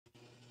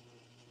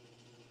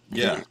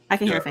Yeah. I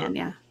can hear a fan,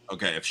 yeah.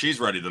 Okay, if she's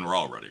ready, then we're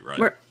all ready, right?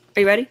 Are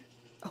you ready?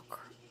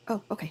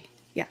 Oh, okay.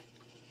 Yeah.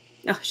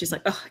 Oh, she's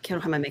like, I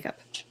can't have my makeup.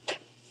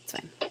 It's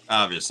fine.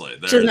 Obviously. She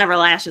doesn't have her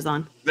lashes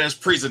on. There's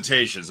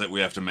presentations that we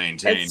have to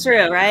maintain. It's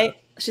true, right?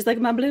 She's like,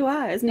 my blue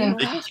eyes need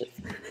lashes.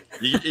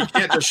 You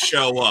can't just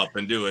show up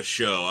and do a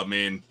show. I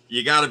mean,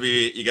 you gotta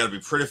be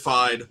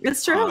prettified.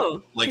 It's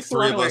true. Like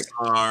 3 of us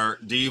are.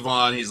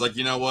 Devon, he's like,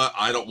 you know what?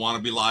 I don't want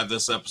to be live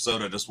this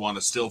episode. I just want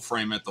to still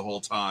frame it the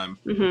whole time.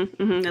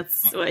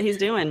 That's what he's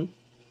doing.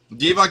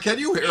 Devon, can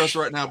you hear us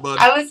right now, bud?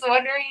 I was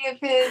wondering if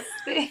his...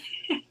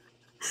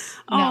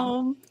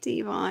 Oh,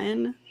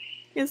 Devon.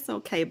 It's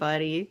okay,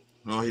 buddy.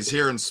 Well, he's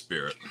here in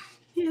spirit.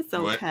 It's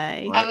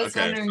okay. I was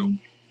wondering.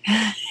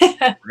 So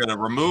we're going to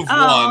remove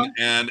one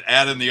and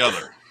add in the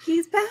other.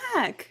 He's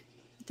back.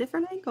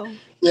 Different angle.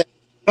 Yeah.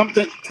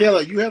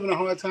 Taylor, you having a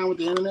hard time with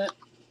the internet?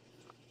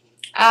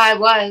 I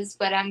was,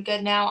 but I'm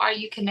good now. Are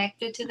you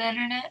connected to the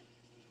internet?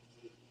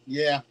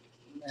 Yeah.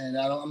 And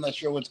I'm not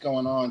sure what's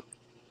going on.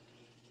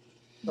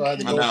 So I had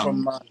to go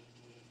from my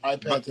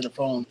iPad to the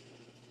phone.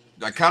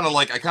 I kind of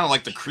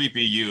like the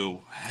creepy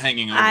you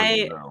hanging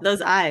over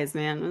those eyes,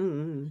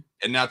 man.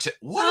 And now,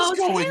 what is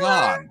going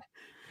on?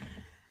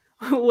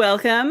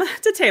 Welcome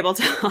to Table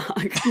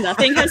Talk.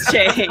 Nothing has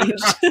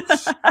changed.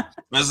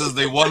 This is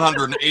the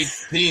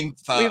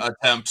 118th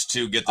attempt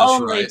to get this right.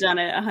 We've only done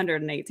it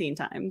 118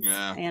 times.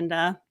 Yeah. And,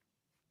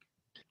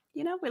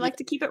 we like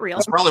to keep it real.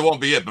 This probably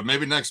won't be it, but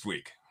maybe next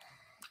week.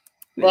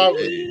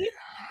 Maybe.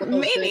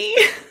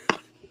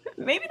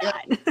 Maybe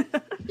not.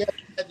 Yeah,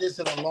 had this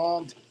in a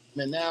long time,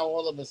 and now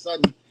all of a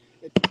sudden,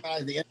 the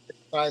internet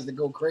tries to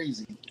go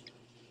crazy.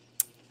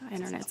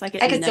 Internet's like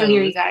I can still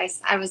hear you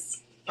guys. I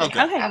was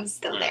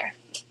still there.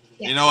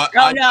 Yeah. You know what?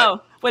 Oh,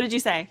 no. What did you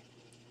say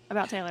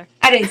about Taylor?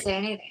 I didn't say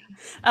anything.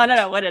 Oh,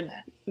 no. What did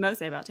Mo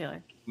say about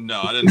Taylor?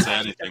 No, I didn't say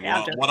anything.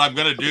 What I'm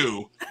going to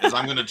do is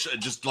I'm going to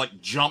just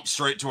jump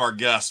straight to our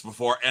guest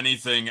before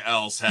anything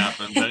else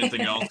happens,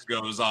 anything else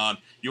goes on.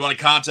 You want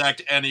to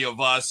contact any of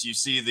us, you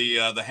see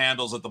the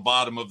handles at the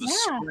bottom of the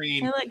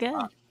screen. They look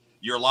good.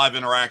 Your live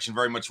interaction,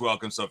 very much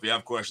welcome. So if you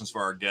have questions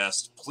for our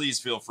guest, please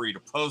feel free to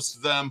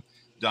post them.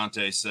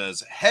 Dante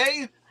says,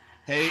 hey,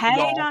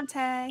 y'all.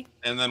 Dante.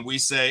 And then we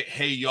say,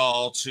 hey,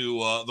 y'all,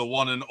 to the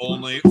one and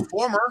only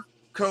former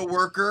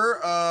co-worker,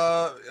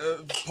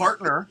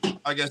 partner,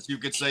 I guess you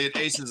could say, at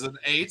Aces and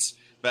Eights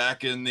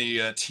back in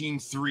the Team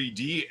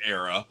 3D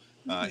era.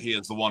 He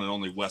is the one and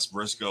only Wes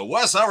Brisco.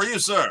 Wes, how are you,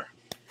 sir?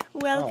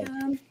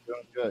 Welcome.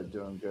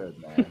 Doing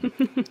good, man.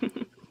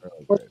 Really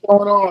What's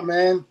going on,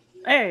 man?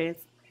 Hey.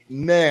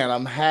 Man,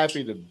 I'm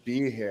happy to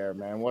be here,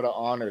 man. What an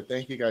honor.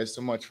 Thank you guys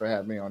so much for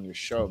having me on your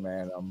show,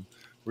 man. I'm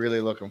really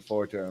looking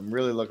forward to it. I'm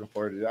really looking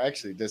forward to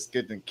actually just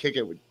getting to kick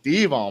it with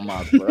Devon,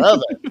 my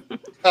brother.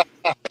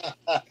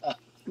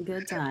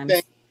 Good times.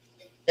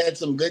 Had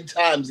some good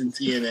times in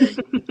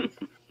TNA.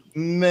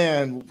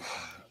 Man,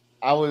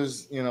 I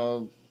was,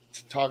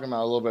 talking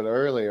about a little bit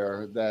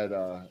earlier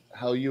that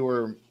how you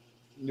were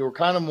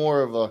kind of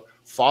more of a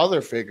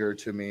father figure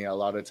to me a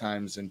lot of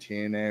times in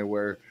TNA,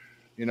 where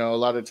a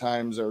lot of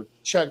times our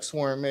checks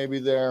weren't maybe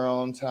there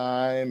on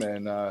time,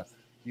 and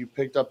you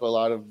picked up a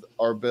lot of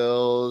our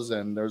bills,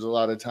 and there's a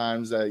lot of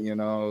times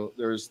that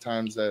there's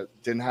times that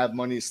didn't have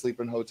money to sleep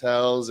in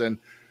hotels, and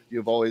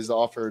you've always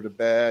offered a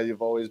bed.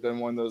 You've always been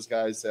one of those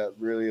guys that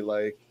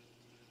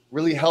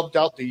really helped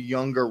out the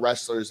younger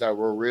wrestlers that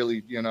were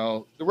really,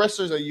 the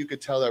wrestlers that you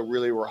could tell that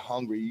really were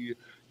hungry.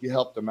 You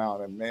helped them out,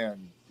 and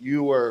man,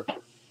 you were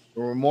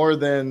more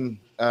than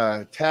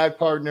a tag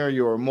partner.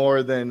 You were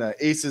more than an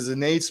Aces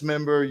and Eights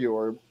member. You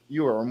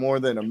were more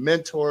than a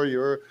mentor.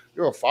 You're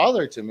a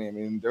father to me. I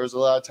mean, there was a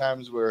lot of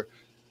times where,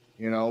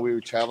 we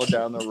would travel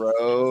down the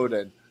road,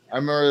 and I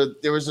remember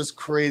there was this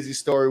crazy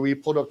story. We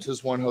pulled up to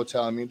this one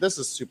hotel. I mean, this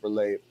is super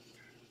late,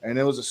 and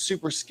it was a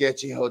super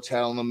sketchy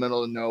hotel in the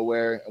middle of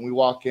nowhere. And we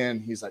walk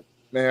in. He's like,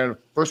 man,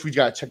 first we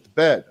got to check the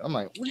bed. I'm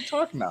like, what are you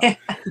talking about?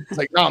 He's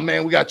like, no,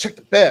 man, we got to check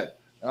the bed.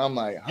 And I'm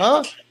like,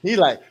 huh? He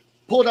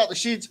pulled out the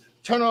sheets,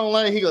 turned on the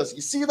light. He goes,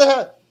 you see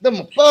that? Them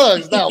are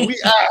bugs. Now we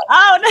out.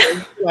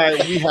 Oh, no.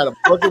 We had a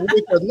bug of the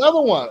week,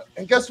 another one.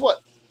 And guess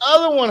what?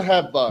 Other one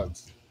had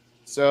bugs.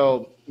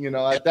 So,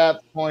 at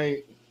that point,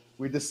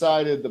 we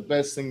decided the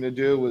best thing to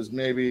do was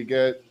maybe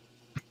get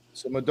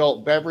some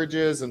adult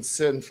beverages and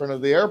sit in front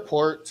of the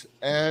airport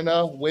and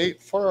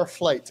wait for our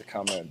flight to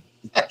come in.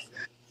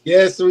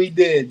 Yes, we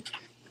did.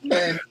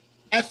 And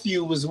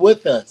Matthew was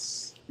with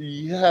us.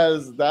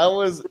 Yes,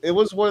 it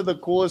was one of the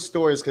coolest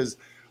stories because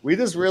we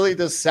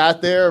just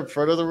sat there in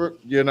front of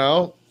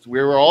we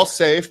were all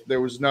safe.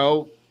 There was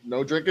no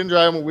drinking and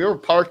driving. We were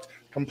parked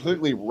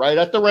completely right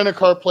at the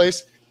rent-a-car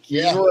place.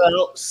 Keys were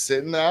out,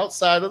 sitting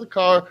outside of the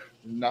car.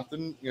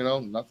 Nothing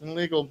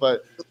legal,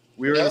 but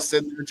we were just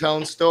sitting there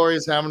telling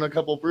stories, having a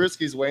couple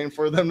brewskis, waiting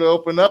for them to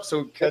open up so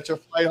we could catch a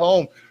flight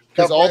home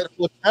because all the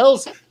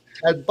hotels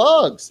had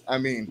bugs. I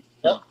mean,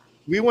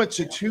 we went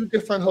to 2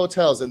 different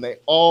hotels and they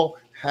all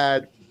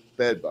had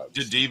bed bugs.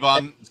 Did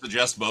Devon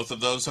suggest both of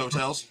those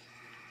hotels?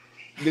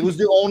 It was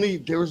the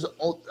only.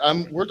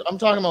 I'm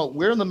talking about.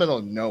 We're in the middle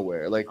of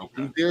nowhere. Like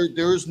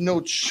there is no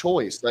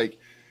choice. Like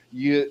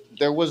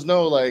there was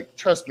no like.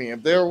 Trust me.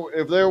 If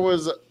there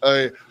was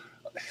a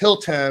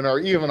Hilton or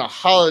even a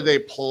Holiday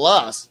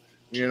Plus,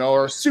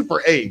 or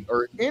Super 8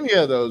 or any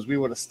of those, we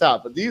would have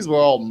stopped. But these were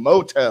all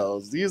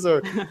motels. These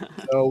are.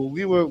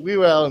 We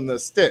were out in the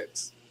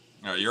sticks.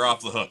 All right, you're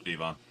off the hook,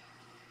 Devon.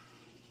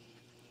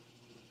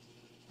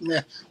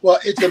 Yeah. Well,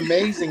 it's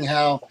amazing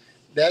how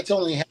that's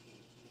only happened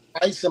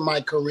twice in my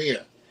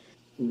career.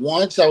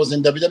 Once I was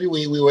in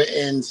WWE, we were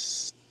in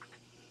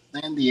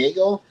San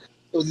Diego.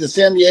 It was either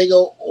San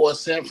Diego or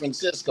San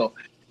Francisco.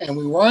 And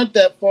we weren't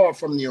that far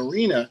from the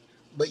arena,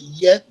 but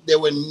yet there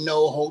were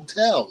no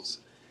hotels.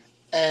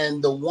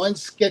 And the one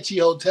sketchy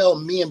hotel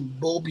me and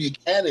Bull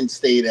Buchanan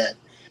stayed at.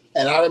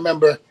 And I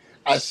remember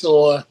I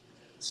saw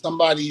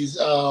somebody's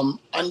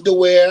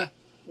underwear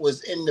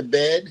was in the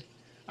bed.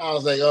 I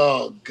was like,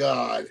 oh,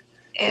 God.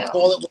 Ew. The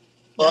toilet was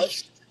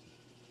flushed.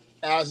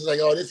 I was just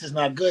like, oh, this is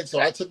not good. So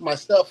I took my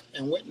stuff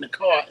and went in the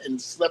car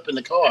and slept in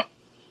the car.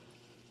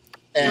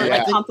 And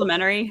like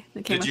complimentary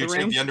that came did with you the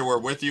take room. the underwear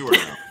with you or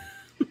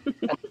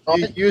no?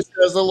 You used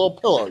it as a little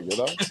pillow,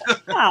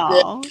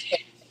 Oh.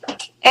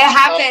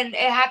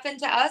 It happened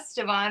to us,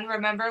 Devon.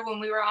 Remember when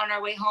we were on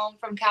our way home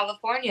from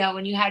California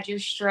when you had your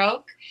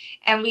stroke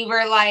and we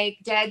were like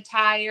dead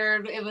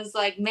tired. It was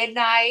like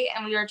midnight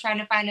and we were trying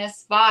to find a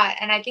spot.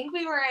 And I think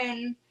we were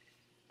in,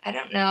 I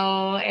don't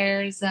know,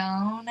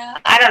 Arizona.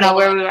 I don't know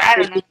where we were. I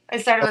don't know.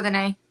 It started with an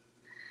A.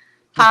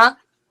 Huh?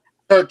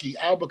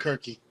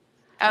 Albuquerque.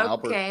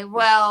 Okay.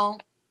 Well,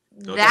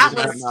 that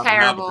was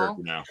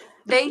terrible.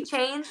 They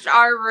changed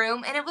our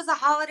room and it was a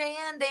Holiday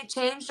Inn. They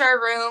changed our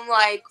room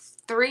like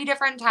 3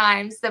 different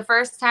times. The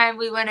first time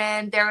we went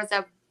in, there was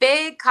a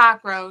big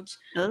cockroach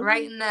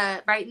right in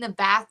the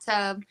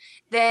bathtub.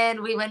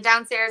 Then we went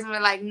downstairs and we're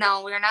like,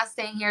 no, we're not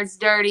staying here. It's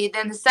dirty.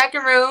 Then the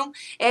second room,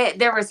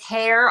 there was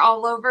hair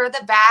all over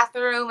the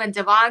bathroom and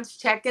Devon's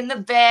checking the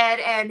bed.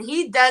 And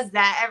he does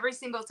that every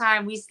single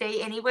time we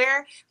stay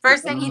anywhere.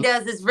 First thing he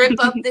does is rip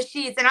up the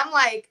sheets. And I'm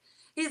like,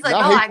 he's like,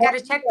 I got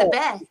to check the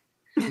bed.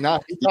 No,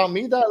 he taught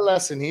me that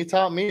lesson. He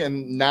taught me,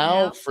 and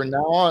from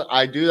now on,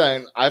 I do that.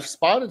 And I've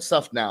spotted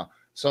stuff now.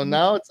 So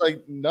now it's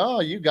like, no,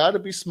 you got to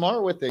be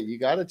smart with it. You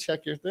got to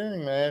check your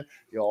thing, man.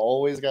 You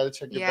always got to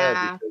check your bed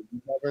because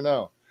you never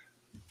know.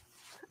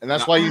 And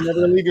that's why you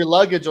never leave your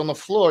luggage on the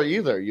floor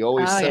either. You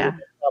always sit on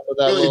top of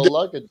that little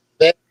luggage.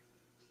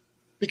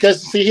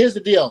 Because, see, here's the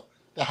deal.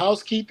 The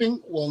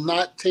housekeeping will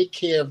not take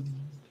care of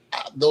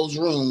those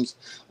rooms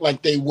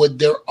like they would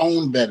their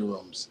own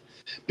bedrooms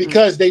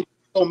because they do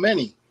so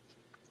many.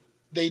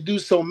 They do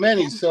so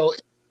many. So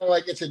it's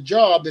like it's a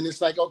job and it's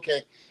like,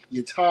 okay,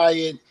 you're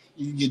tired.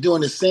 You're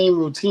doing the same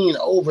routine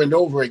over and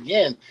over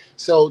again.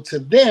 So to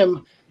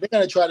them, they're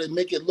going to try to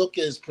make it look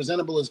as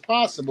presentable as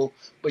possible,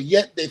 but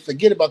yet they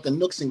forget about the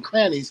nooks and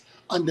crannies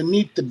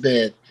underneath the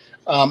bed,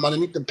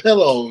 underneath the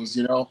pillows,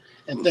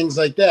 and things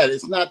like that.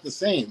 It's not the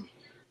same.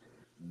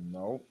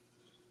 No.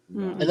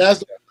 And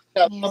that's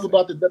what I love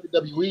about the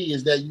WWE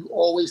is that you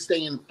always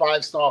stay in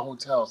 5-star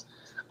hotels.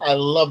 I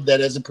love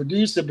that as a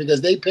producer because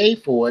they pay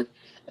for it.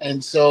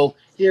 And so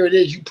here it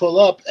is. You pull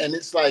up, and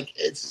it's like,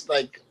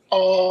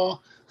 oh,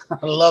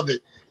 I love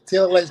it.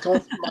 Taylor Lane's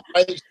coming. My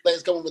wife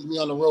is coming with me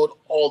on the road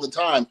all the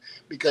time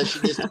because she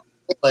gets to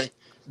enjoy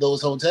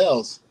those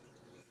hotels.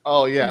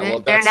 Oh yeah, well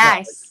they're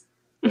nice.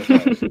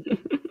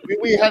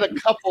 We had a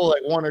couple,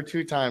 like 1 or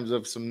 2 times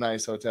of some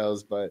nice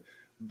hotels, but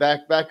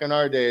back in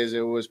our days,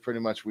 it was pretty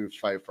much we would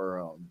fight for our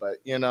own. But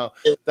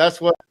that's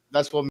what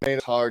made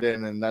us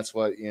harden, and that's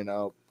what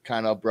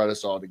kind of brought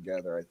us all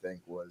together. I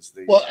think was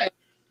the. Well, I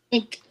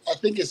think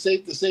it's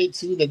safe to say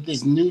too that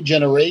this new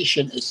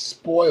generation is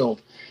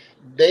spoiled.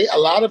 A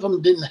lot of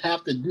them didn't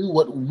have to do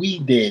what we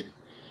did,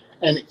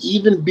 and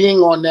even being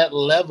on that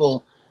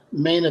level,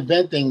 main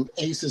eventing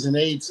Aces and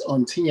Eights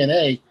on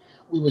TNA,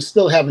 we were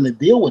still having to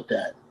deal with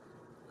that.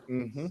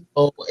 Mm-hmm.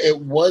 So it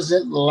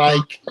wasn't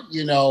like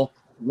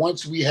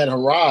once we had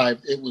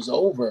arrived, it was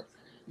over.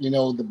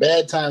 The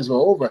bad times were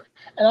over,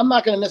 and I'm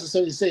not going to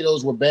necessarily say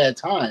those were bad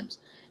times.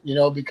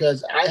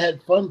 Because I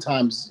had fun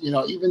times,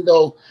 even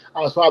though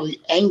I was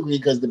probably angry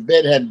because the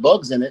bed had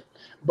bugs in it,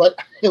 but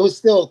it was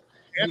still,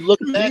 you look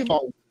back.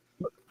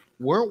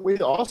 Weren't we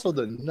also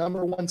the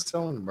 #1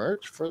 selling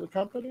merch for the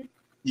company?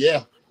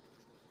 Yeah,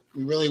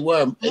 we really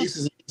were.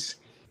 Aces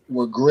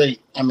were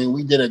great. I mean,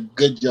 we did a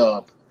good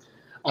job.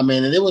 I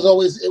mean, and it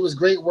was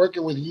great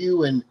working with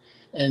you and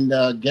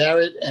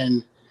Garrett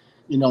and,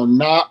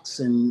 Knox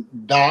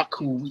and Doc,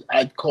 who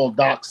I call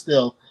Doc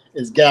still,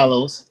 is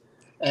Gallows,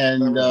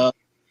 and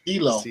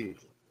Elo.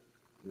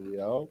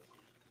 Yo,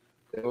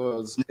 it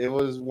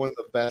was one of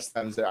the best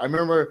times there. I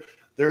remember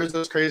there was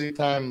this crazy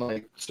time,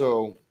 like,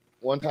 so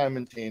one time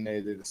in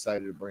TNA they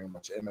decided to bring a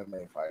bunch of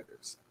MMA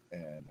fighters,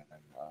 and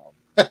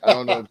I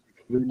don't know if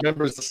you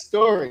remember the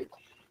story,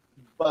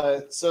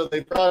 but so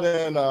they brought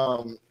in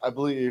I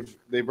believe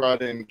they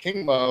brought in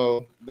King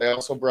Mo. They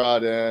also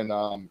brought in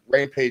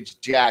Rampage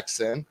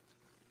Jackson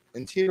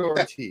and Tito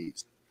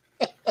Ortiz.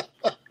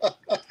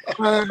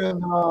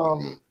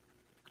 And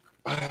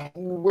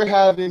we're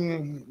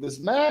having this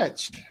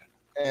match,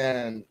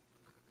 and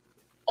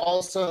all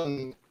of a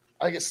sudden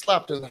I get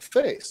slapped in the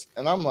face,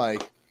 and I'm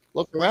like,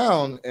 look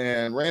around,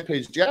 and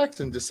Rampage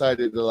Jackson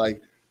decided to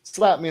like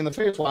slap me in the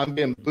face while I'm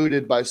being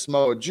booted by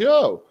Samoa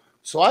Joe.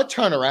 So I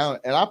turn around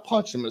and I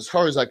punch him as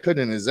hard as I could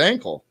in his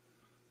ankle,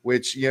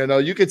 which, you know,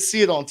 you could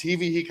see it on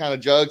TV. He kind of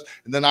jugs,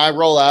 and then I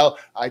roll out,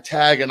 I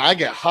tag, and I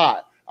get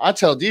hot. I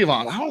tell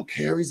Devon, I don't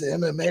care. He's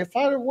an MMA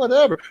fighter,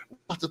 whatever. I'm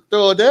about to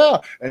throw it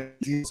down. And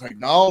he's like,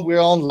 no, we're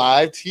on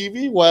live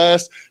TV,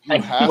 Wes. You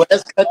have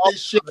to cut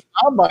this shit.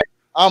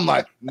 I'm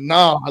like,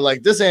 no,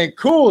 like, this ain't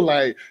cool.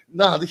 Like,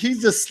 no, he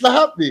just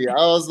slapped me. I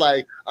was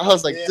like,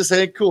 yeah. This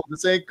ain't cool.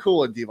 This ain't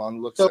cool. And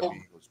Devon looks at me. He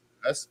goes,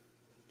 Wes,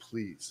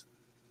 please.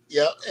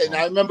 Yeah, and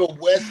I remember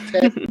Wes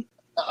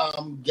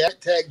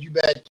tagged you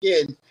back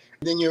in, and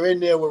then you're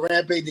in there with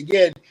Rampage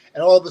again,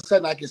 and all of a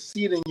sudden I can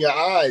see it in your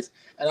eyes,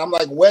 and I'm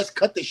like, Wes,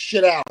 cut the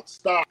shit out.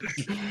 Stop.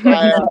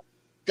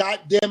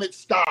 God damn it,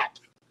 stop.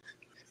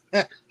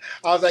 I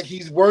was like,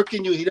 he's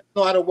working you. He doesn't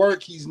know how to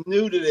work. He's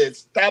new to this.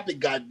 Stop it,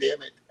 God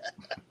damn it.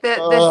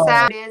 The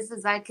sad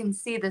is I can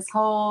see this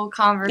whole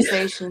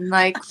conversation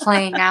like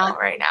playing out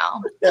right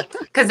now,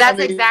 because that's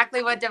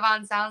exactly what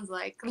Devon sounds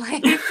like.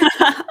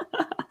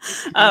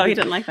 Oh, he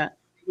didn't like that.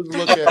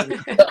 Look at me.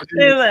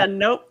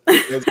 Nope.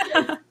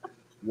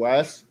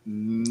 Wes,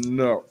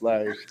 no.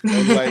 Like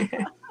Devon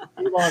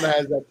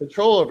has that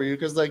control over you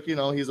because, like, you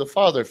know, he's a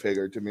father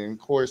figure to me. And of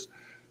course,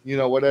 you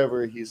know,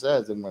 whatever he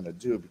says, I'm going to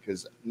do,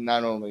 because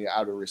not only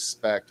out of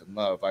respect and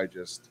love, I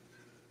just,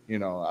 you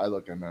know, I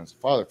look at him as a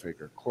father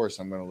figure. Of course,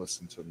 I'm going to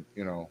listen to,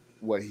 you know,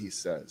 what he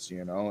says,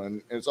 you know,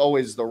 and it's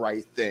always the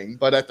right thing.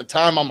 But at the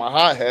time, I'm a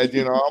hothead,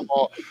 you know, I'm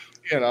all,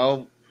 you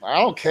know, I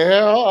don't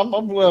care. I'm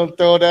willing to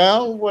throw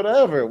down,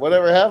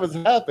 whatever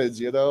happens,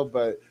 you know,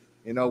 but,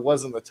 you know,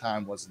 wasn't the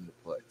time, wasn't the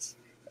place.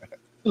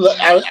 Look,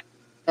 I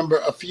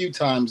remember a few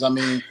times. I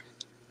mean,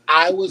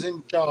 I was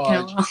in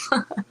charge.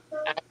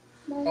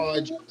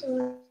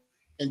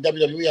 In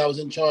WWE, I was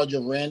in charge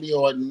of Randy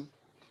Orton,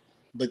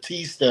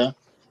 Batista,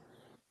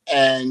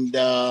 and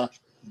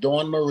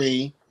Dawn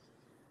Marie,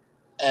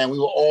 and we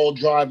were all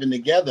driving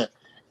together.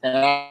 And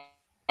I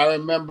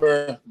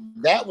remember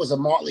that was a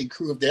motley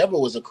crew, if there ever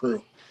was a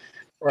crew,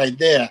 right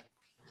there.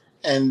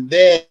 And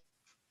then,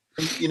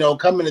 you know,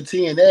 coming to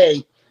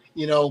TNA,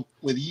 you know,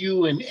 with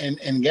you and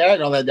Garrett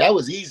and all that, that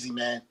was easy,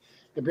 man,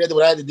 compared to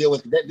what I had to deal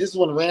with. This is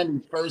when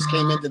Randy first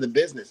came into the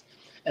business.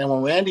 And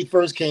when Randy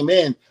first came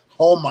in,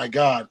 oh my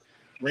God,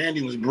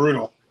 Randy was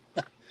brutal.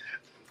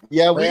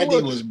 Yeah, Randy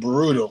was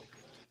brutal.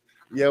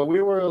 Yeah,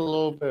 we were a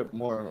little bit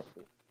more,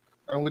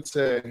 I would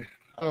say,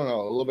 I don't know,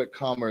 a little bit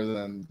calmer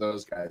than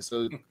those guys.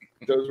 So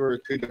those were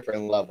two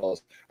different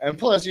levels. And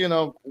plus, you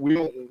know,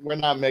 we're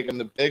not making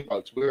the big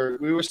bucks.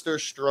 We were still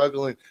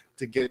struggling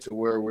to get to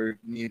where we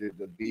needed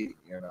to be,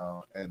 you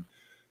know. And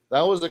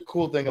that was the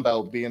cool thing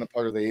about being a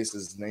part of the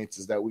Aces and Eights,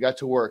 is that we got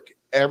to work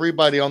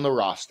everybody on the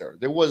roster.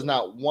 There was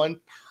not one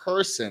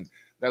person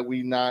that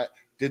we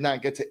did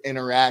not get to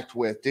interact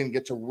with, didn't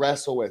get to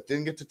wrestle with,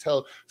 didn't get to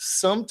tell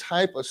some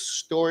type of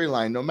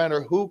storyline, no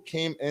matter who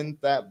came in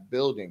that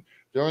building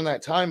during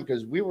that time,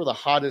 because we were the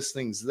hottest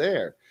things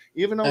there.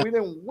 Even though we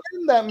didn't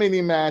win that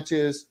many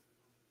matches,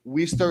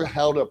 we still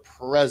held a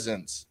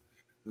presence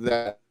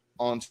that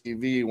on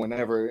TV,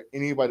 whenever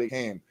anybody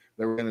came,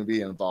 there were going to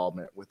be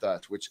involvement with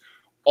us, which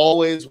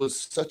always was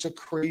such a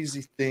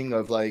crazy thing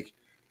of like,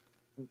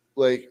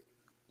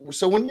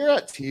 so when you're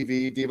at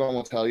TV, Devon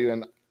will tell you,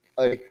 and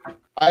like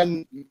I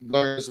learned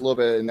this a little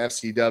bit in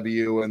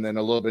FCW and then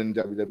a little bit in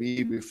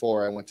WWE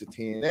before I went to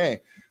TNA,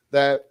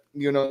 that,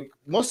 you know,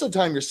 most of the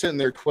time you're sitting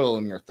there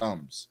twiddling your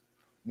thumbs.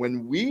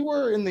 When we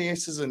were in the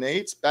Aces and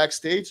Eights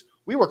backstage,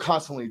 we were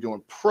constantly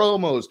doing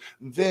promos,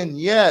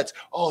 vignettes.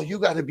 Oh, you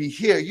got to be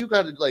here. You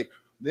got to, like,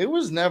 there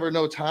was never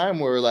no time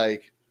where,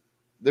 like,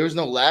 there was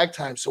no lag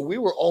time. So we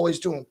were always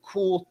doing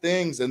cool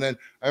things. And then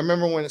I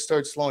remember when it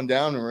started slowing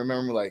down, and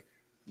remember, like,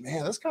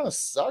 man, this kind of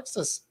sucks,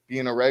 us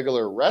being a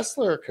regular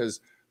wrestler,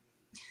 because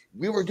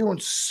we were doing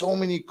so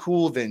many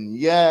cool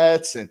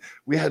vignettes, and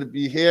we had to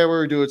be here. We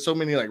were doing so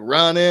many, like,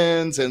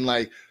 run-ins, and,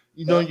 like,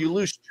 you know, you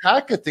lose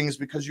track of things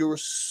because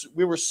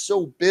we were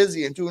so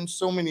busy and doing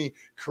so many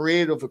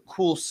creative,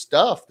 cool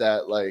stuff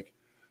that, like,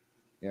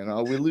 you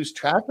know, we lose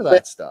track of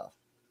that stuff.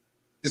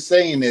 Just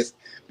saying this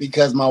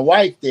because my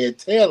wife there,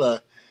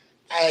 Taylor,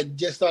 I had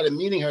just started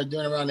meeting her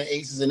during around the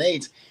Aces and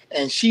Eights,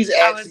 and she's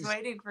actually. I was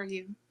waiting for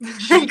you.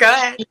 Go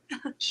ahead.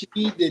 She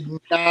did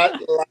not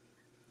like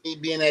me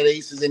being at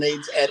Aces and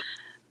Eights,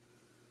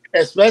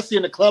 especially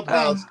in the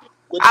clubhouse.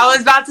 I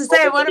was about to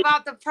say, what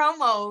about the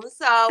promos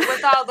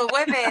with all the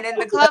women in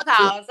the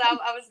clubhouse?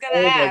 I was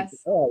going to ask.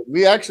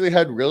 We actually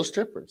had real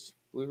strippers.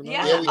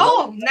 Yeah.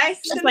 Oh,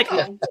 nice to know.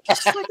 Okay,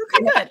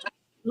 good.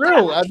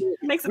 True. I mean,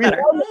 makes it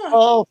better.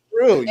 All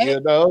through, you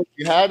know.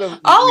 You had them.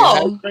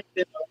 Oh.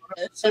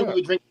 And we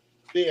would drink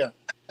beer.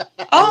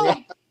 Oh.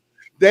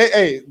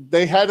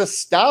 They had to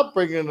stop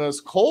bringing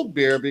us cold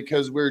beer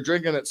because we were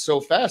drinking it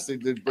so fast. They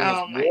did bring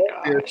us warm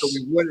beer so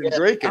we wouldn't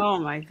drink it. Oh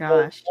my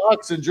gosh! So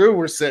Fox and Drew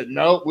were said,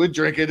 no, we'd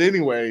drink it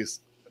anyways.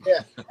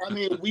 Yeah, I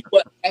mean, we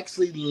were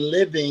actually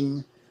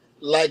living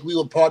like we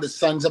were part of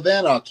Sons of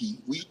Anarchy.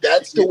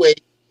 That's the way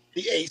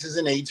the Aces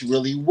and Eights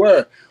really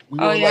were. We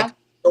were like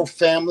a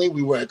family.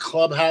 We were a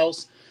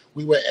clubhouse.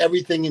 We were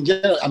everything in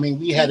general. I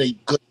mean, we had a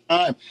good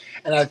time,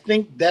 and I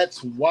think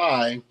that's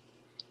why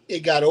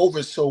it got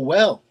over so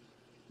well.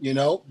 You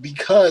know,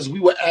 because we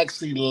were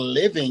actually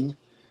living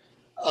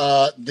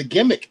the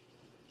gimmick.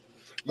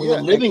 We were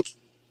living.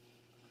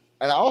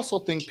 And I also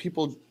think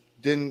people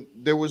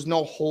there was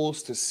no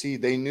holes to see.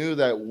 They knew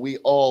that we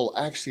all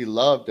actually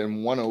loved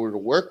and wanted to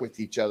work with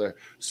each other.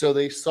 So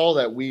they saw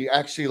that we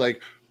actually,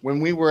 like, when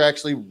we were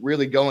actually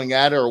really going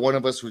at it or one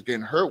of us was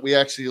getting hurt, we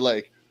actually,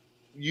 like,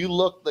 you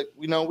looked like,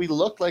 we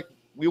looked like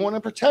we want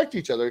to protect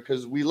each other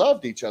because we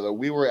loved each other.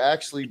 We were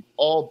actually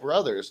all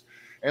brothers.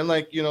 And,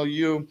 like,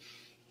 you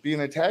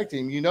being a tag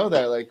team,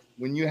 that, like,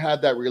 when you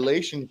have that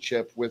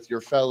relationship with your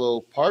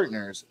fellow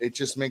partners, it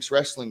just makes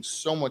wrestling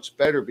so much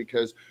better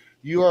because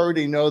you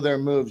already know their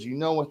moves. You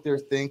know what they're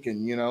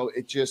thinking.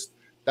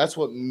 That's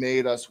what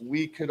made us.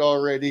 We could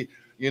already,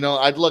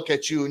 I'd look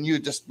at you and you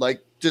just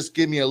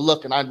give me a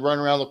look and I'd run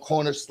around the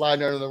corner,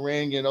 slide under the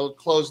ring,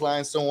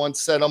 clothesline someone,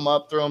 set them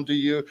up, throw them to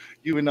you,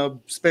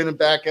 spinning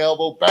back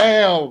elbow,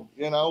 bam,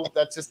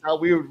 that's just how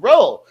we would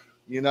roll.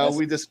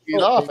 We just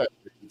feed off at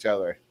each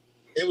other.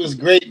 It was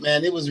great,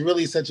 man. It was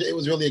really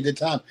a good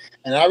time.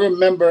 And I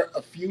remember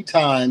a few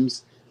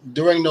times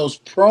during those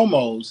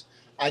promos,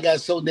 I got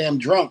so damn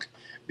drunk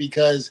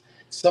because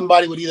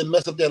somebody would either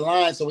mess up their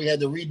line, so we had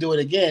to redo it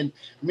again.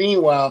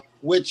 Meanwhile,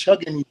 we're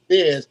chugging these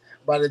beers.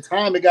 By the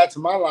time it got to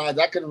my lines,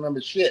 I couldn't remember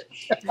shit.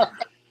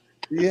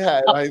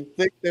 Yeah, I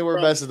think they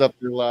were messing up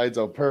their lines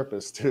on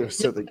purpose, too,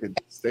 so they could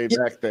stay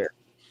back there.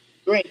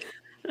 Great.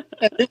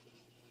 And the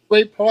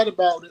great part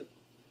about it,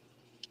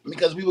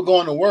 because we were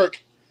going to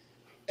work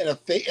in a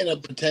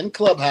pretend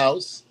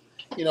clubhouse,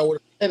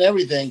 and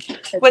everything.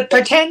 With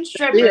pretend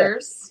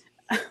strippers.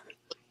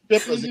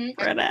 Strippers.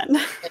 Mm-hmm.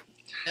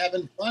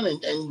 Having fun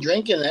and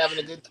drinking and having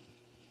a good time.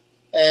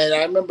 And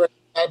I remember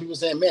a lot of people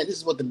saying, man, this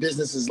is what the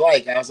business is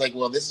like. I was like,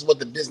 well, this is what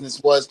the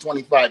business was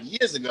 25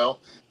 years ago,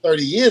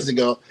 30 years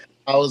ago.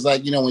 I was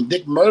like, when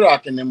Dick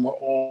Murdoch and them were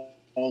all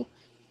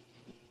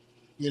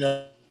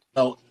Jack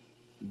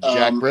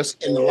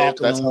Brisco in the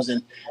locker rooms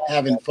and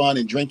having fun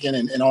and drinking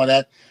and all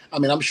that. I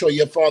mean, I'm sure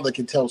your father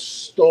can tell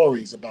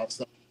stories about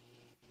stuff.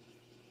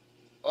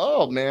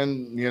 Oh,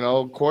 man,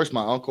 of course,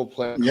 my uncle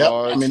playing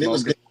cards. I mean, it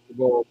was good.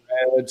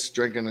 Reds,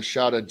 drinking a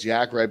shot of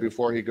Jack right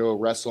before he go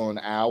wrestle an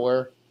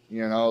hour.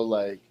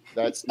 Like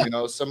that's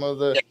some of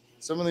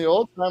the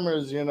old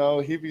timers.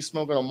 He'd be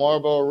smoking a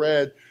Marlboro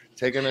Red,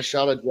 taking a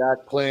shot of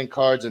Jack, playing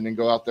cards, and then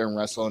go out there and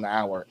wrestle an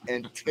hour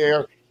and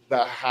tear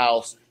the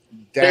house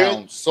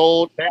down.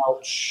 Sold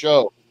out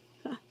show.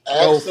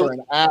 Go for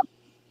an hour.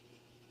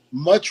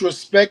 Much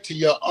respect to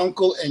your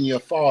uncle and your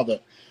father.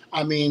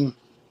 I mean,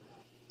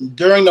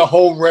 during the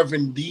whole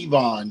Reverend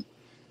Devon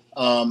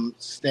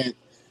stint,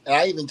 and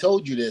I even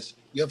told you this,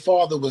 your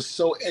father was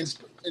so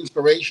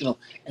inspirational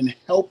in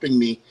helping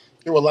me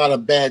through a lot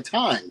of bad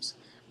times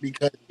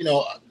because,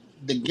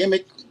 the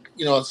gimmick,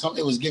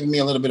 it was giving me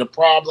a little bit of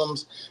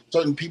problems.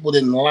 Certain people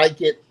didn't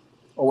like it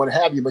or what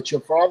have you, but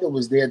your father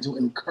was there to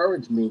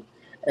encourage me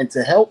and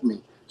to help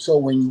me. So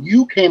when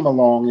you came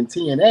along in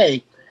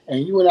TNA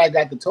and you and I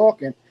got to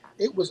talking,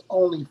 it was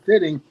only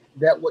fitting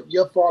that what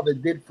your father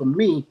did for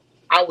me,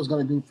 I was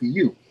going to do for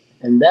you.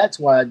 And that's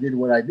why I did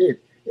what I did.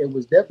 It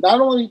was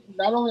not only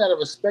out of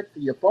respect for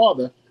your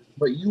father,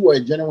 but you were a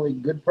genuinely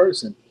good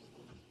person.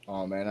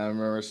 Oh man, I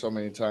remember so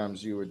many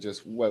times you would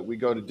just we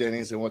go to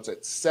Denny's and what's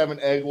it, 7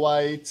 egg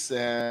whites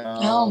and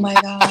oh my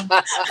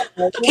god,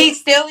 he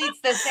still eats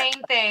the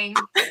same thing.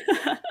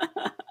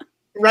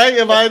 Right?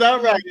 Am I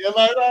not right?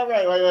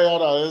 Wait,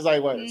 hold on. It's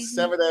like what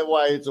 7 egg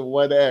whites and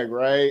 1 egg,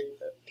 right?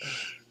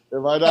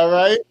 Am I not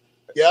right?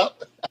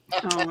 Yep.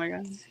 Oh my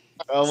god.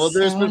 Well,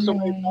 there's been so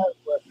many times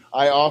where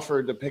I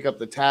offered to pick up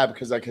the tab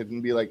because I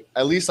couldn't be like,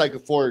 at least I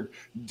could afford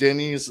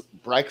Denny's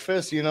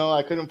breakfast.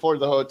 I couldn't afford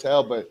the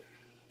hotel, but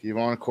you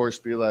want, of course,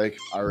 be like,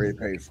 I already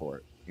paid for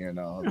it.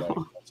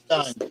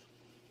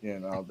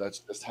 That's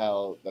just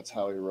how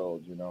he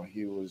rolled.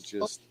 He was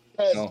just.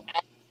 I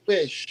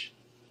wish,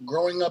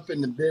 growing up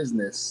in the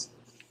business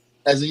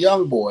as a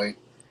young boy,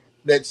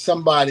 that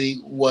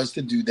somebody was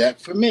to do that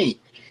for me.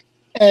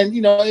 And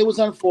it was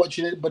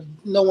unfortunate, but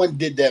no one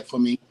did that for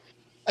me.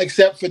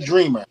 Except for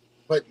Dreamer,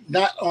 but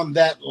not on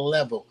that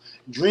level.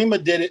 Dreamer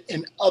did it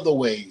in other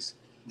ways,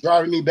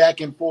 driving me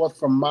back and forth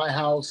from my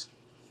house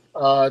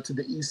to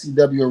the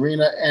ECW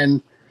arena.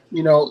 And,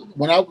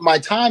 when my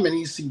time in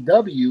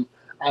ECW,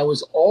 I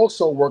was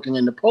also working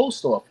in the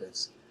post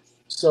office.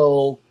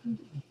 So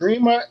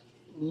Dreamer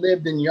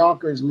lived in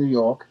Yonkers, New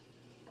York.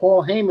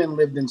 Paul Heyman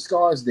lived in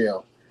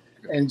Scarsdale.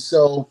 And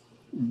so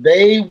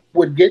they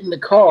would get in the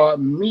car,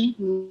 meet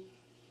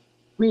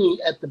me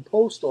at the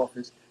post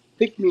office,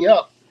 pick me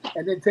up,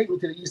 and then take me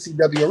to the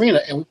ECW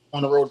arena, and we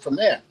on the road from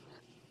there.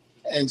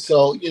 And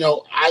so,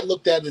 I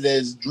looked at it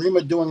as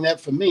Dreamer doing that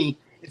for me.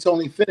 It's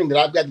only fitting that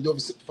I've got to do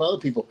it for other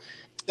people.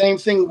 Same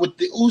thing with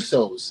the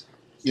Usos.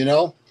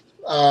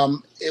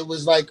 It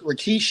was like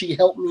Rikishi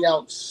helped me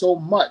out so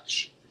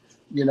much,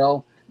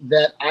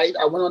 that I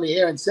went on the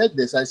air and said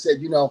this. I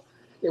said,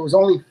 it was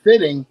only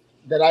fitting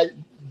that I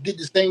did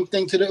the same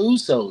thing to the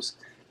Usos.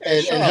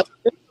 And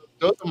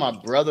those are my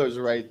brothers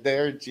right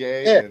there,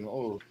 Jay. Yeah. And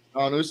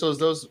on Usos,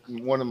 those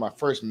one of my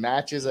first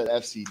matches at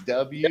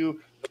FCW.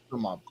 Those are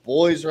my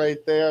boys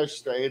right there,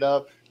 straight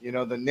up.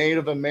 The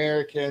Native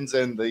Americans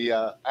and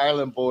the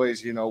Island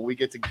boys, we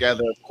get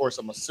together. Of course,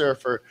 I'm a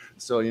surfer.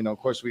 So, of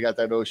course, we got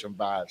that ocean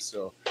vibe.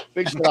 So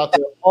big shout out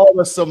to all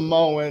the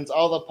Samoans,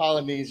 all the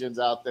Polynesians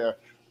out there.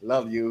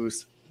 Love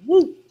yous.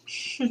 Woo!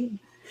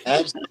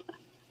 Absolutely.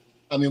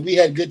 I mean, we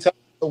had good time.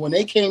 So when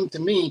they came to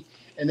me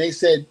and they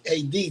said,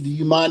 "Hey, D, do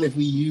you mind if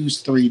we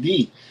use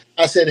 3D?"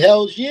 I said,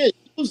 "Hell yeah,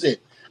 use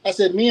it." I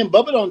said, "Me and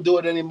Bubba don't do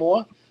it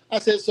anymore." I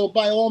said, "So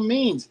by all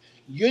means,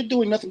 you're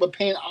doing nothing but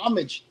paying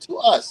homage to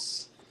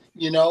us,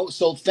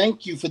 so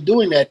thank you for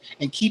doing that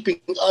and keeping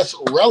us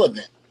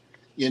relevant,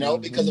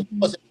 because of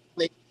course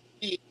the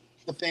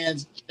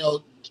fans,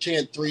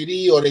 chant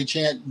 3D or they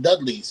chant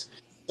Dudleys.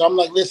 So I'm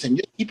like, listen,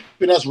 you're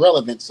keeping us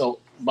relevant. So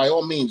by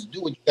all means,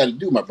 do what you got to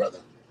do, my brother."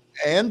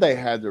 And they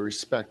had the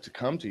respect to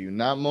come to you.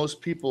 Not most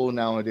people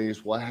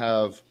nowadays will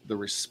have the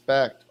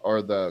respect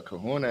or the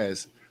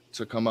cojones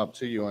to come up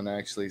to you and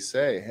actually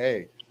say,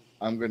 "Hey,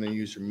 I'm going to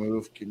use your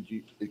move.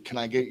 Can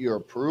I get your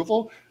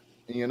approval?"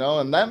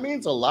 And that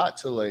means a lot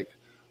to like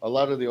a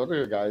lot of the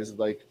older guys.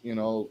 Like, a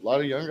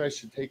lot of young guys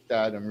should take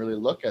that and really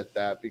look at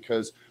that,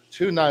 because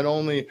too, not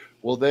only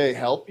will they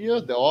help you,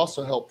 they'll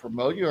also help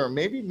promote you or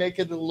maybe make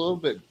it a little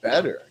bit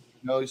better.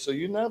 So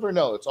you never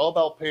know. It's all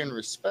about paying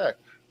respect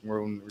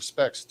when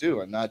respect's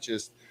due, and not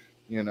just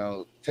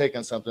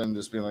taking something and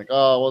just being like,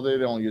 "Oh, well, they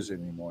don't use it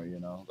anymore."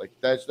 Like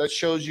that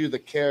shows you the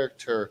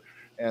character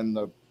and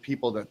the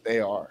people that they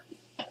are.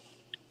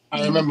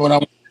 I remember when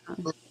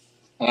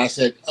I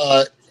said,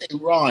 "Hey,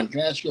 Ron,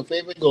 can I ask you a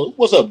favor?" He goes,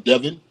 "What's up,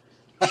 Devin?"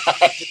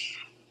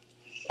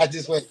 I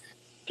just went,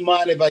 "Do you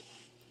mind if I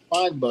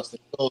mind buster?"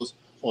 He goes,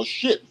 "Oh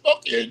shit,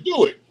 fuck yeah,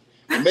 do it.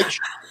 And make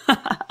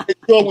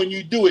sure when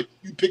you do it,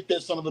 you pick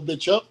that son of a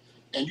bitch up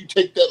and you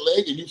take that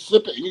leg and you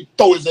flip it and you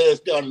throw his ass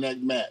down in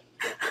that mat."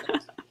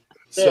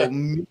 So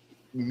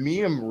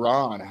me and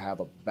Ron have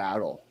a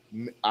battle.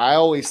 I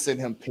always send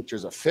him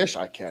pictures of fish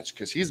I catch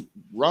because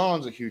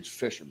Ron's a huge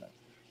fisherman.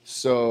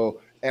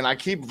 So, and I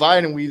keep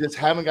inviting, we just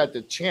haven't got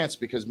the chance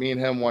because me and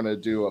him want to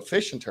do a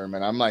fishing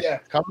tournament. I'm like,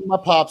 come to my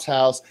pop's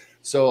house.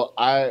 So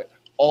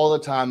all the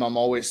time, I'm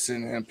always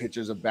sending him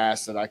pictures of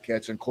bass that I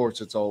catch. And of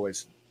course, it's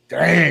always,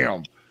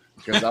 damn,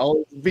 because I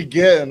always be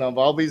getting them.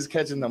 I'll be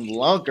catching them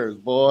lunkers,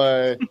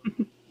 boy.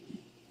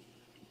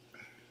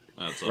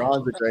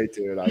 Ron's a great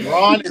dude.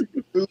 Ron is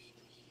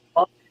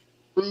a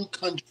true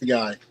country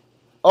guy.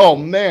 Oh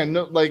man,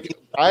 no, like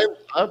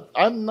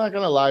I'm not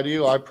gonna lie to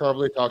you. I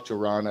probably talk to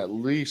Ron at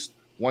least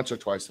once or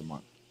twice a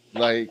month.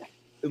 Like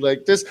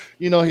this,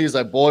 he's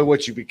like, "Boy,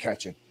 what you be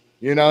catching?"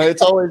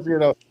 It's always,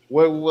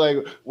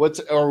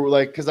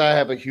 because I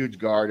have a huge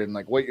garden,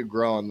 like what you're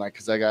growing, like,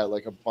 because I got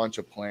like a bunch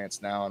of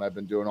plants now, and I've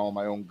been doing all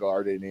my own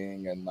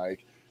gardening, and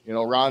like,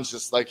 Ron's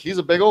just like, he's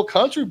a big old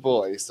country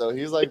boy, so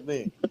he's like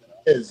me.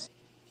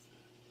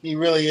 He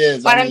really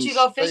is. Why don't you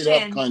go fishing?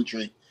 Up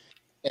country,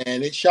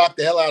 and it shocked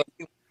the hell out of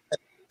me.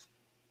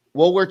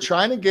 Well, we're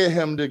trying to get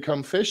him to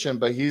come fishing,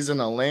 but he's in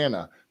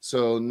Atlanta.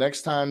 So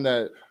next time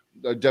that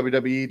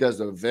WWE does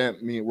an event,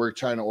 we're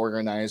trying to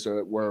organize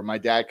where my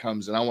dad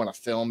comes and I want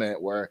to film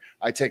it where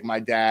I take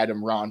my dad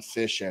and Ron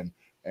fishing.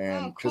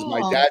 And because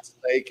my dad's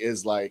lake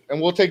is like,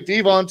 and we'll take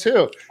Devon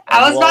too.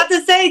 I was about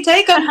to say,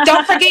 take them.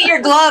 Don't forget your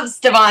gloves,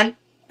 Devon.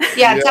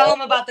 Yeah, tell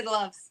him about the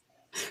gloves.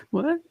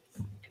 What?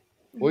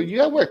 Well, you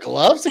gotta wear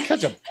gloves to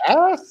catch a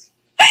bass?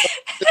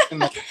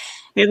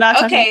 He's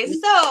not okay,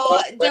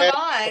 so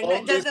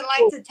Devon doesn't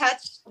like to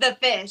touch the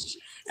fish.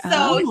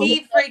 So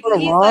he's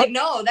like,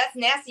 "No, that's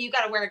nasty. You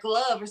gotta wear a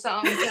glove or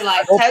something to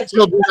like touch it."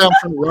 He'll do that in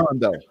front of Ron,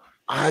 though.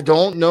 I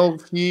don't know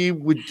if he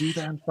would do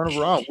that in front of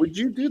Ron. Would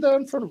you do that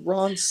in front of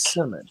Ron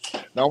Simmons?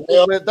 Now,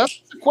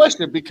 that's the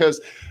question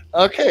because,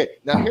 okay,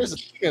 now here's the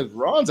thing: is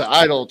Ron's an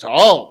idol to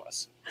all of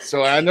us.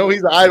 So I know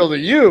he's an idol to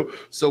you.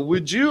 So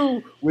would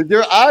you, with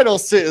your idol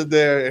sitting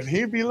there, and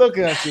he'd be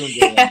looking at you and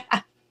going,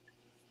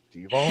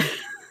 "Devon,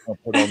 I'll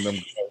put on them."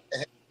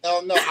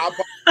 Hell no, I'll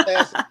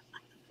pass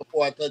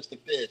before I touch the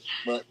fish.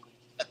 But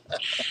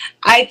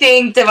I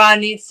think Devon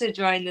needs to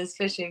join this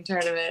fishing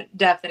tournament.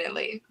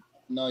 Definitely.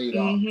 No, you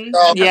don't. Mm-hmm.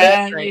 No,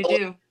 yeah, you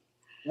do.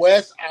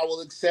 Wes, I will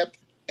accept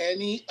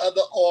any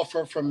other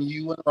offer from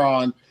you and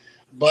Ron,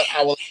 but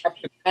I will have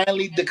to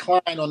kindly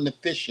decline on the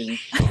fishing.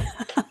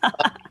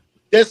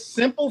 The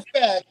simple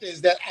fact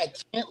is that I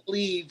can't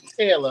leave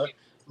Taylor,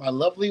 my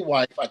lovely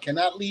wife. I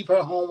cannot leave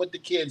her home with the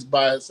kids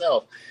by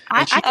herself.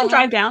 I can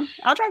drive down.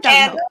 I'll drive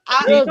down.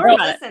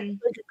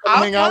 Listen,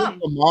 I'll hang out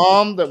with the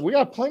mom. That we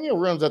got plenty of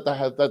rooms at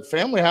that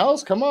family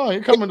house. Come on,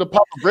 you're coming to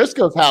Papa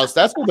Brisco's house.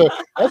 That's where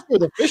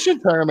the fishing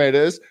tournament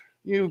is.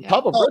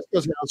 Papa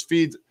Brisco's house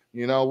feeds.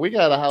 We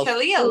got a house.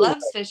 Talia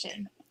loves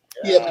fishing.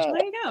 Yeah,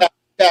 there you go.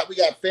 We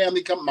got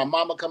family coming. My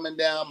mama coming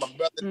down. My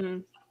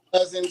brother,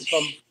 cousins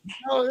from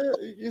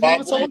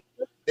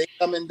they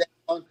coming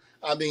down.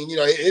 I mean,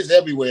 it's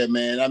everywhere,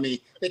 man. I mean,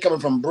 they coming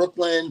from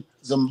Brooklyn,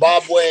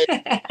 Zimbabwe.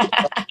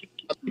 I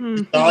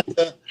mean,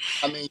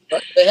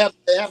 they have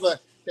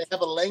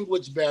a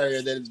language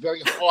barrier that is very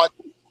hard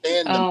to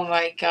understand. Oh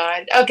my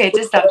God! Okay,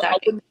 just stop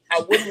talking. I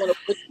wouldn't want to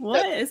put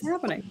what is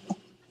happening. I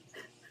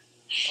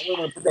wouldn't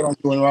want to put that on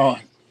doing wrong.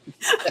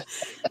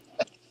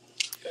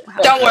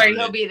 Don't worry,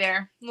 he'll be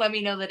there. Let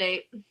me know the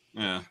date.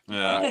 Yeah. We're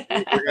gonna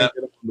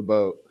get on the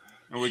boat.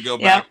 And we go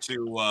back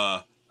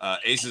to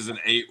Aces and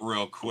 8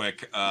 real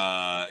quick.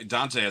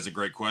 Dante has a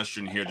great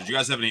question here. Did you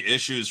guys have any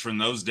issues from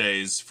those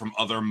days from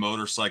other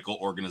motorcycle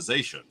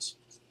organizations?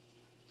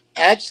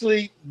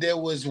 Actually, there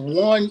was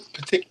one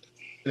particular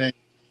thing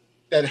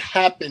that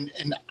happened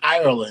in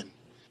Ireland.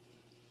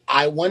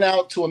 I went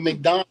out to a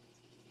McDonald's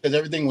because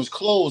everything was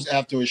closed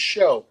after a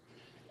show.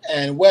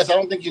 And Wes, I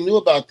don't think you knew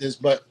about this,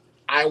 but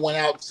I went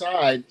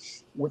outside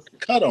with the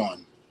cut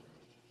on.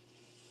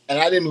 And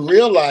I didn't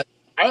realize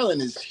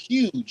Ireland is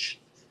huge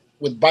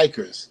with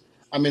bikers.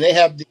 I mean, they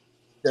have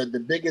the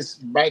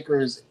biggest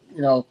bikers,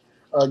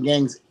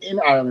 gangs in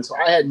Ireland. So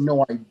I had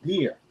no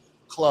idea.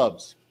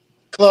 Clubs.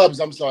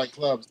 I'm sorry,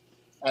 clubs.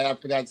 I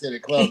forgot to say the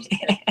clubs.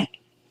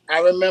 I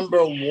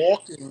remember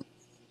walking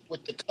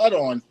with the cut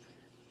on,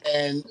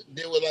 and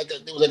there was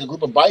like a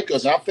group of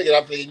bikers. And I figured,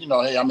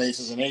 hey, I'm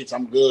Aces and 8s.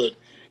 I'm good,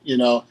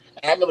 And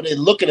I remember they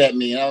looking at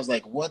me, and I was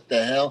like, what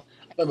the hell?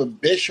 I remember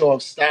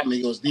Bischoff stopped me.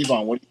 He goes,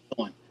 Devon, what are you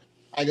doing?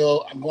 I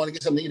go, I'm going to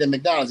get something to eat at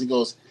McDonald's. He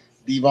goes,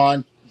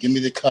 Devon, give me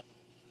the cut.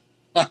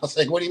 I was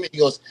like, what do you mean? He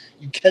goes,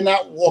 you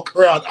cannot walk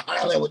around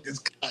Ireland with this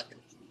cut.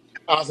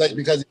 I was like,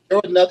 because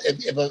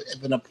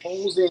if an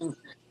opposing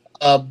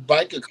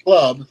biker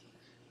club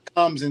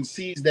comes and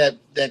sees that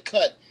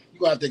cut, you're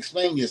going to have to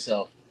explain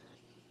yourself.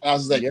 And I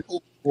was like,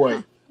 oh,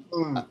 boy.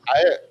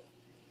 I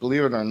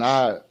believe it or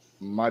not,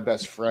 my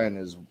best friend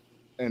is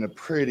in a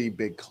pretty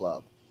big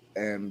club.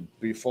 And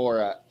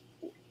before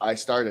I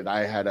started,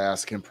 I had to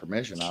ask him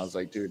permission. I was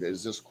like, dude,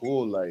 is this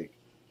cool? Like,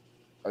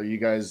 are you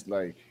guys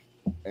like,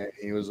 and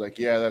he was like,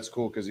 yeah, that's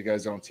cool because you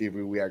guys are on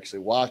TV. We actually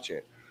watch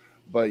it.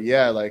 But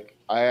yeah, like,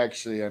 I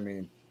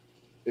mean,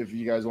 if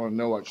you guys want to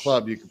know what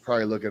club, you could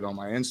probably look it on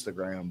my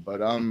Instagram.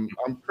 But I'm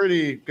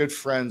pretty good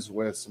friends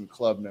with some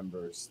club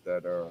members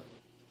that are,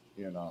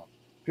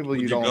 people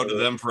you don't. Did you go to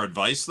them for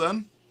advice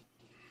then?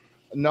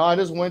 No, I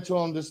just went to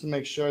them just to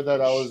make sure that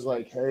I was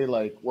like, hey,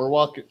 like, we're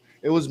walking.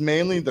 It was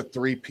mainly the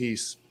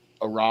 3-piece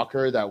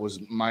rocker that was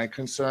my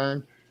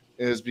concern,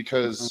 is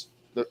because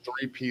the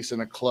 3-piece in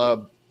a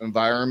club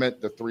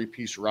environment, the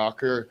 3-piece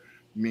rocker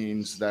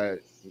means that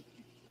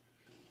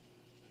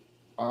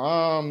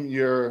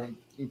you're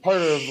part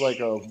of like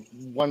a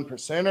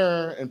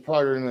 1%er and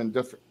part in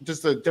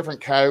a different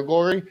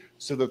category.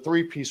 So the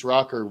 3-piece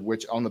rocker,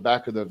 which on the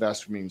back of the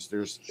vest means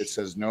it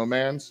says no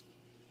man's.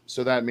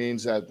 So that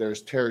means that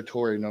there's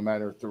territory no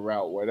matter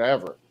throughout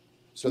whatever.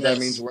 So that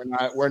means we're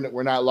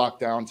not locked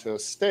down to a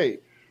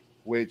state,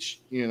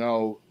 which,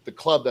 the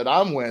club that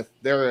I'm with,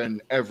 they're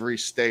in every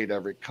state,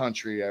 every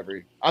country,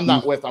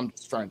 I'm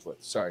just friends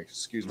with. Sorry,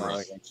 excuse my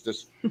language.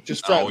 Just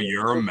friends. Oh,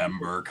 you're a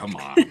member. Come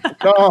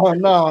on.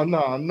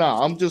 No.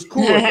 I'm just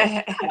cool with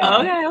them.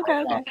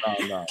 Okay.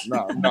 No.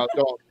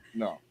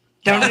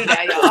 Don't do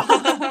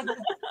that,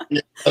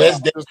 y'all.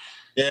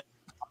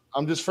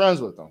 I'm just friends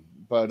with them.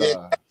 But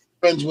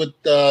friends with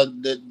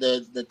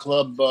the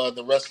club,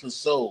 the Restless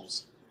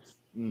Souls.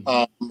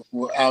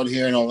 We're out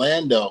here in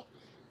Orlando,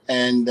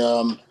 and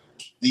the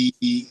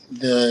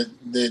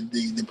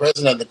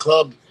president of the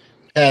club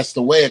passed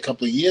away a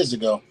couple of years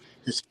ago.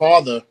 His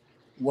father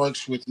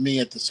works with me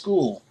at the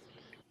school,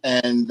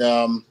 and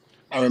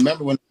I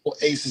remember when the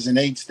Aces and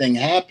 8s thing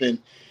happened,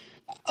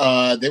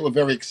 they were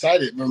very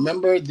excited.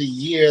 Remember the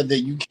year that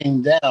you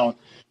came down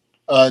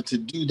to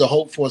do the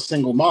Hope for a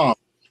Single Mom,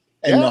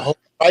 and the whole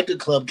biker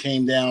club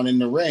came down in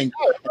the ring.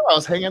 I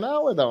was hanging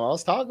out with them. I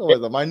was talking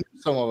with them. I knew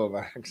some of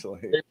them actually.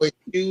 They were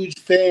huge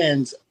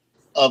fans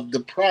of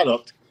the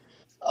product.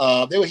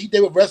 They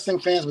were wrestling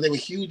fans, but they were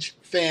huge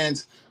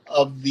fans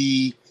of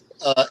the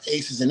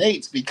Aces and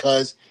 8s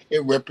because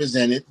it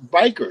represented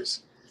bikers.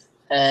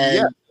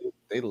 And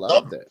they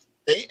loved it.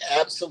 They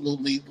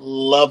absolutely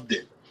loved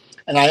it.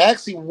 And I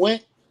actually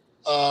went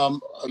a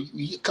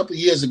couple of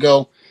years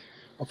ago,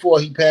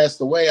 before he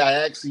passed away.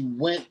 I actually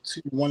went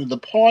to one of the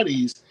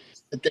parties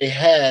that they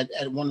had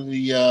at one of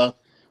the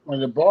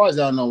bars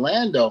out in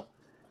Orlando,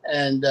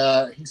 and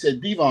he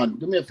said, Devon,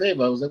 do me a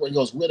favor. I was like, well, he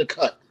goes, wear the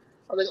cut.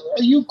 I was like,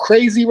 are you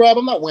crazy, Rob?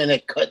 I'm not wearing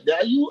that cut.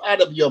 Are you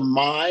out of your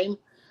mind?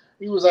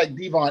 He was like,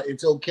 Devon,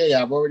 it's okay.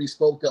 I've already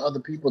spoke to other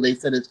people. They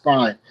said it's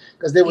fine.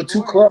 Because there were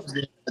 2 clubs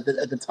there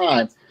at the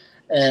time.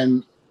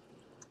 And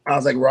I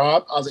was like,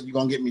 Rob, you're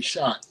going to get me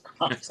shot.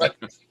 I was like,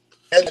 I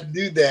had to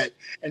do that.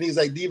 And he's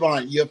like,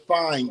 Devon, you're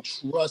fine.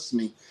 Trust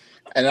me.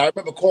 And I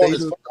remember calling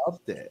his phone.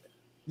 Loved it.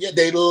 Yeah,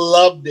 they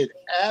loved it.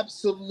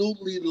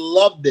 Absolutely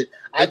loved it.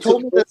 I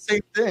told me the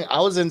same thing.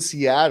 I was in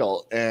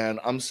Seattle and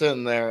I'm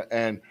sitting there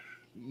and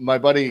my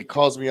buddy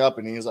calls me up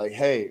and he's like,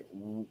 hey,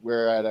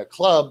 we're at a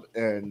club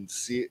in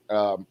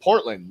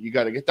Portland. You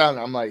got to get down.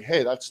 I'm like,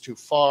 hey, that's too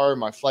far.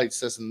 My flight's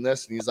this and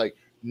this. And he's like,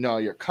 no,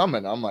 you're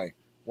coming. I'm like,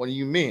 what do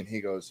you mean?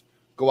 He goes,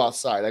 go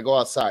outside. I go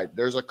outside.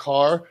 There's a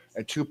car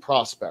and 2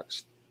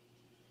 prospects.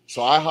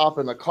 So I hop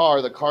in the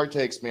car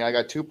takes me. I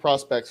got 2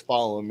 prospects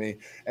following me.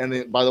 And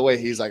then, by the way,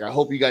 he's like, I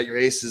hope you got your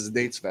Aces and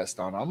Eights vest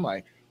on. I'm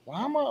like,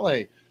 why am I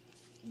like,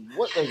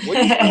 what are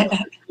you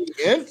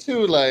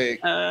into? Like,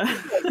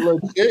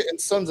 legit in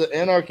Sons of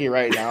Anarchy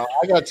right now.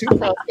 I got 2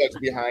 prospects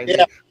behind me.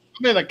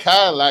 I'm in a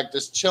Cadillac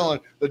just chilling.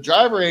 The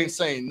driver ain't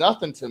saying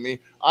nothing to me.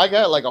 I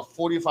got like a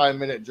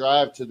 45-minute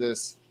drive to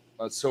this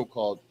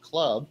so-called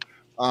club.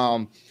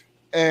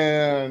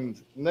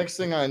 And next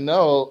thing I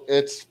know,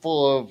 it's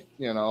full of,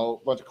 a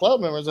bunch of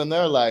club members, and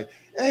they're like,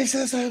 hey,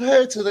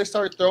 so they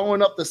start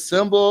throwing up the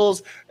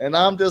symbols, and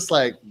I'm just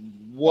like,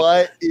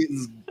 what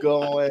is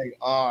going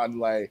on?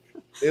 Like,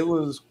 it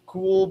was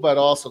cool, but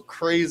also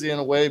crazy in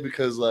a way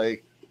because,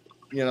 like,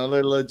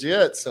 they're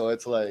legit. So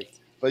it's like,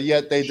 but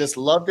yet they just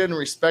loved it and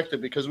respected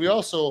it because we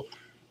also,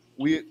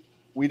 we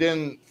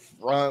didn't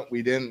front,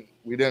 we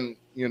didn't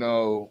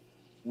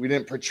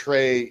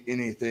portray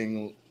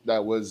anything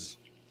that was,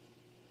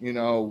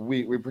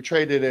 we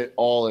portrayed it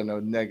all in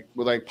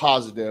a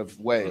positive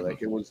way.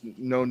 Like, it was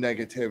no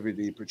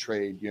negativity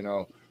portrayed,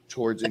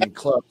 towards any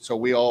club.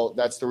 So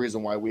that's the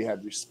reason why we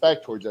had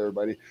respect towards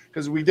everybody,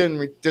 because we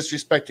didn't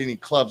disrespect any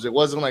clubs. It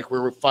wasn't like we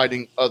were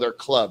fighting other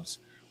clubs.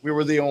 We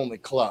were the only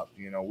club,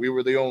 we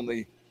were the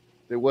only,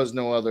 there was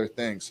no other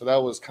thing. So that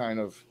was kind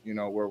of,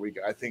 where we,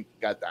 I think,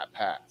 got that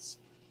pass.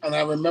 And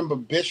I remember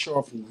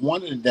Bischoff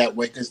wanted it that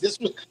way because this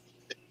was,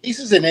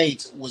 Aces and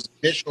Eights was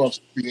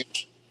Bischoff's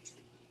creation.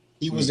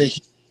 He was a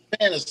huge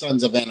fan of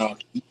Sons of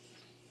Anarchy,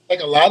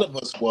 like a lot of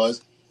us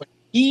was, but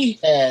he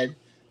had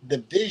the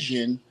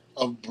vision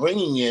of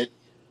bringing it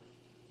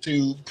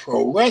to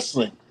pro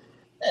wrestling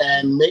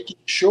and making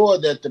sure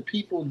that the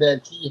people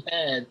that he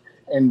had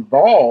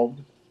involved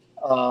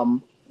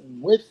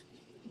with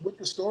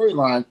the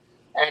storyline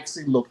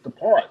actually looked the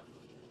part.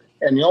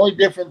 And the only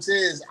difference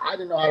is I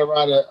didn't know how to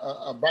ride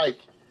a bike.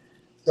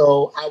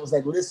 So I was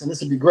like, listen, this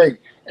would be great.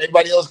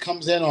 Everybody else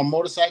comes in on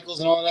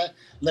motorcycles and all that.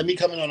 Let me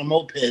come in on a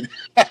moped.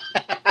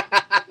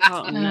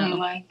 Oh, no. Oh,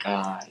 my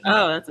God.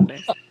 Oh, that's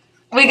embarrassing.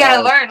 We got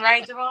to learn,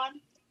 right, Devon?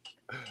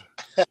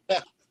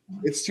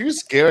 It's too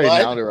scary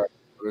now to ride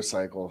a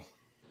motorcycle.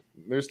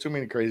 There's too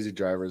many crazy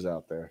drivers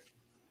out there.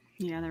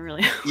 Yeah, they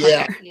really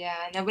are. Yeah,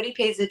 nobody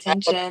pays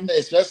attention.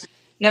 Especially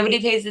Nobody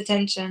pays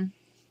attention.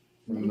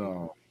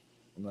 No,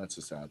 and that's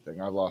a sad thing.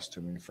 I've lost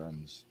too many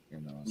friends,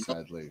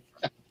 sadly,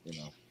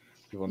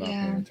 people not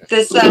paying attention.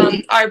 This,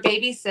 our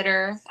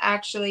babysitter,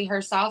 actually, her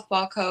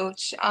softball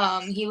coach,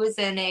 he was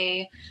in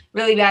a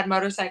really bad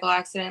motorcycle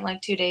accident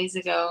like 2 days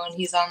ago, and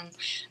he's on,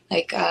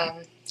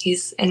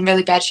 he's in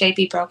really bad shape.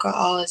 He broke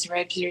all his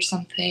ribs or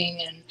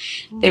something,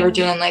 and they were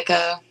doing like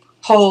a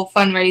whole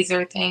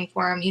fundraiser thing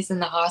for him. He's in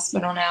the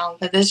hospital now,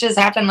 but this just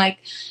happened like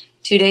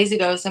 2 days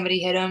ago. Somebody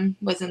hit him,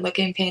 wasn't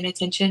looking, paying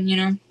attention,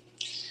 Yeah,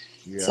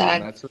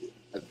 sad. That's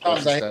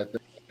a sad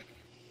thing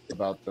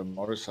about the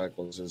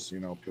motorcycles is,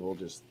 people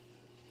just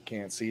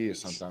can't see you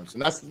sometimes,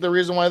 and that's the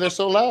reason why they're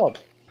so loud.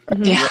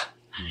 Yeah.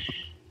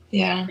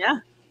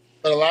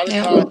 But a lot of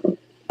times,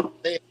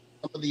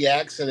 some of the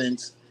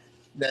accidents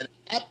that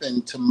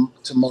happen to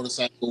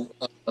motorcycle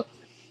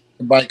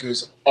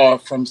bikers are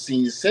from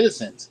senior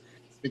citizens,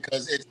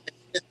 because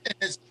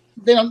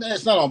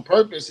it's not on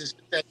purpose. It's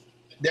that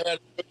they're at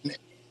a certain age,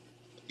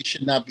 they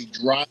should not be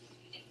driving,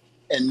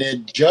 and their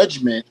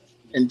judgment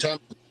in terms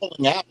of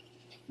pulling out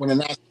when they're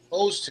not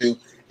supposed to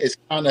is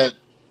kind of,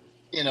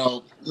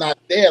 not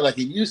there like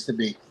it used to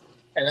be.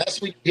 And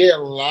that's when you hear a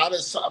lot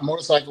of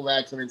motorcycle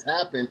accidents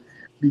happen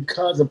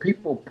because of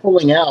people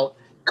pulling out,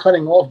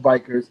 cutting off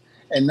bikers,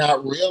 and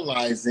not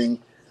realizing,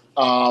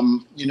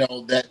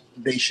 that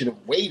they should have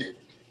waited.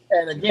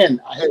 And again,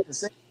 I hate to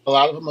say, a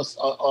lot of them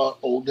are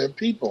older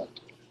people.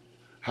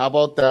 How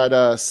about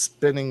that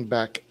spinning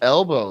back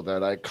elbow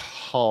that I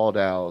called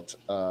out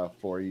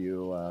for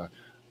you a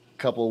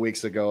couple of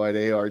weeks ago at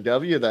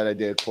ARW that I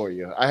did for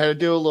you? I had to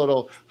do a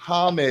little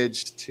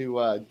homage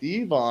to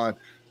Devon.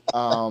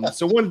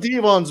 So one of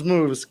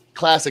Devon's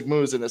classic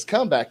moves in his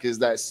comeback is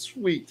that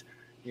sweet,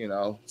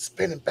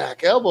 spinning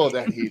back elbow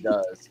that he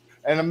does.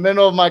 And in the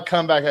middle of my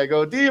comeback, I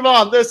go,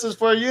 Devon, this is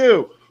for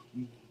you.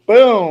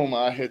 Boom!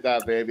 I hit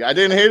that baby. I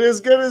didn't hit it as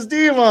good as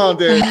Devon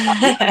did.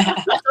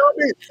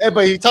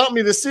 But he taught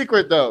me the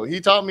secret, though. He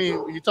taught me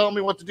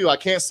what to do. I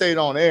can't say it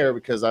on air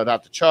because I'd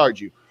have to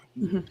charge you.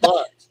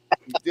 But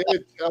he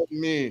did tell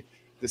me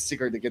the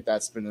secret to get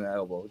that spinning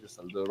elbow just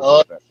a little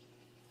bit better.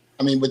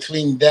 I mean,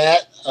 between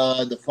that,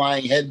 the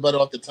flying headbutt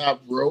off the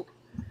top rope,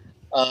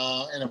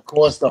 and of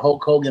course the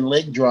Hulk Hogan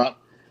leg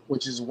drop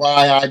which is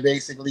why I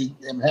basically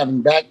am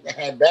had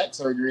back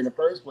surgery in the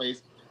first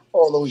place.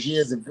 All those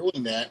years of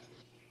doing that.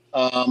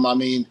 I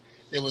mean,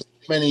 there was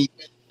many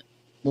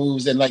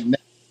moves and like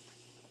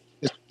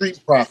the Street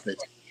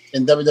Profits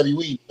in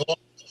WWE.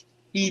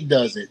 He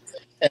does it,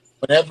 and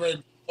whenever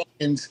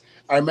Dawkins,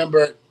 I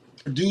remember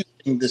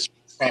producing the Street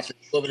Profits,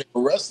 whoever they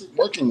were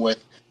working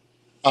with.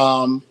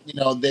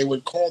 They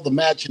would call the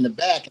match in the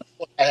back, and of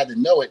course I had to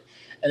know it.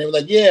 And they were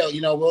like, "Yeah,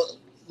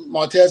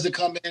 Martez will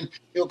come in,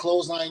 he'll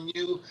clothesline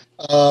you,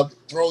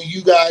 throw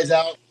you guys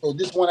out, throw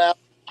this one out,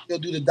 he'll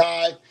do the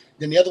dive.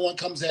 Then the other one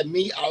comes at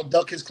me, I'll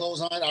duck his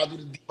clothesline, I'll do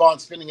the Devon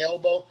spinning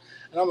elbow."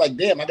 And I'm like,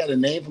 "Damn, I got a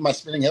name for my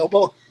spinning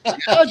elbow."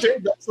 Yeah,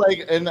 dude, that's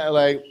like, and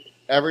like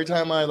every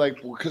time I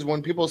because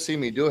when people see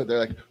me do it, they're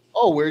like,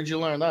 "Oh, where'd you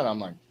learn that?" I'm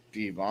like,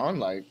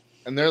 "Devon,"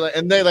 and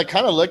they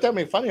kind of looked at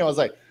me funny. I was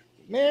like,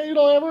 "Man, you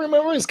don't ever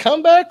remember his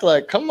comeback?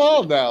 Like, come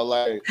on now,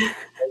 like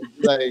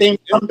same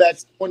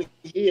comebacks 20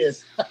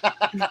 years."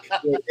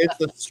 It's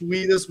the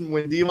sweetest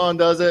when Devon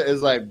does it.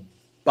 Is like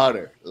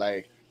butter.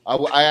 Like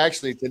I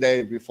actually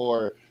today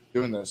before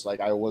doing this, like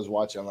I was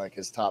watching like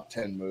his top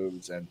 10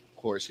 moves, and of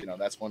course,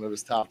 that's one of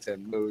his top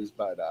 10 moves.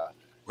 But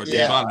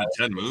Devon had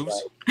 10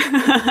 moves.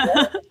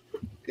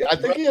 Yeah, I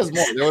think he has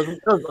more.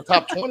 There was the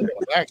top 20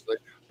 actually,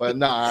 but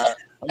nah, I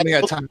only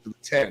had time for the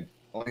 10.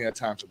 Only had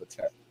time for the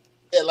 10.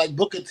 Yeah, like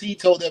Booker T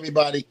told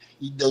everybody,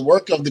 the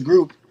work of the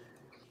group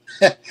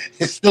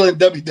is still in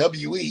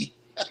WWE.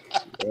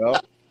 Yeah.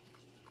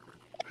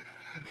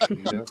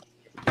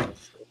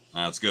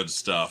 That's good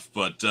stuff.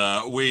 But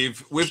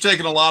we've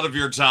taken a lot of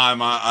your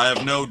time. I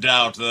have no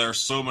doubt there are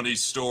so many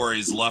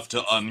stories left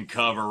to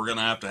uncover. We're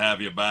gonna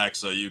have you back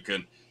so you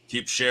can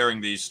keep sharing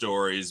these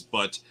stories.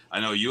 But I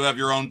know you have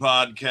your own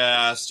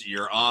podcast.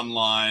 You're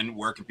online.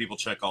 Where can people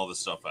check all this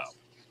stuff out?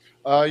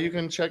 You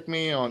can check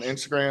me on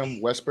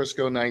Instagram, Wes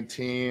Brisco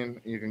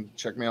 19. You can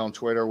check me on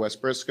Twitter, Wes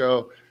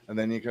Brisco. And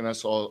then you can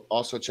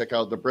also check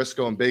out the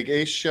Brisco and Big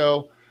Ace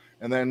show.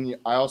 And then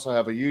I also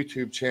have a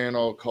YouTube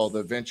channel called The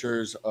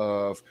Adventures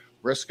of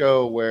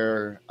Brisco,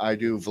 where I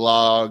do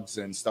vlogs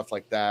and stuff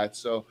like that.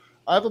 So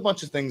I have a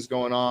bunch of things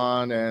going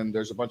on, and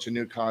there's a bunch of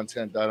new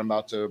content that I'm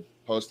about to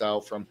post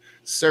out, from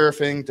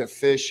surfing to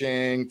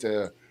fishing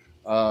to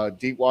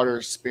deep water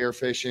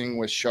spearfishing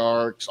with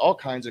sharks, all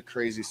kinds of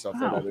crazy stuff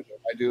that I do.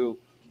 I do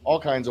all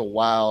kinds of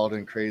wild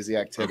and crazy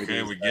activities.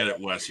 Okay, we get it,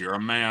 Wes. You're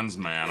a man's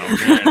man.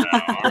 Okay,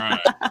 now, all right.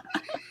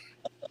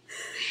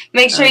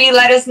 Make sure you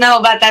let us know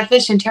about that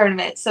fishing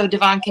tournament so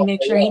Devon can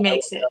make sure he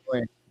makes it.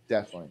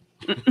 Definitely.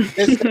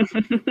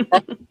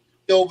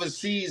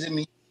 Overseas in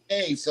the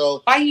UK,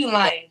 so why are you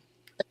lying?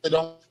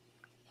 Don't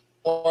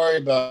worry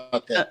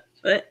about that.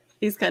 What?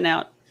 He's cutting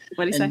out.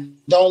 What did he say?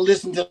 Don't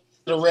listen to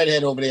the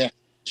redhead over there.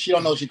 She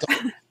don't know what she's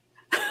talking.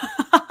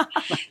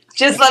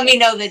 Just let me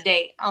know the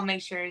date. I'll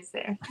make sure he's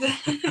there.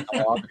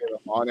 I'll get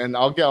him on, and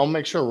I'll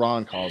make sure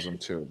Ron calls him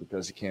too,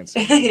 because he can't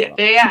say.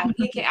 Yeah,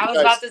 he can. I was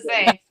about to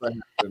say.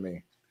 To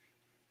me,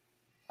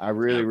 I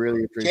really,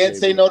 really appreciate. Can't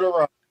say no to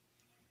Ron.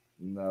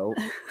 No.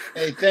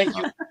 Hey, thank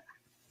you.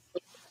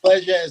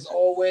 Pleasure as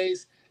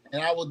always,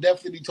 and I will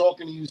definitely be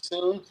talking to you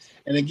soon.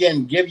 And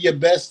again, give your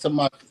best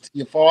to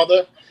your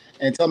father,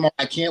 and tell him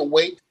I can't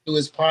wait to do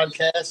his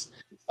podcast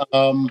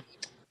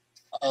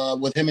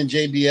with him and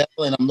JBL,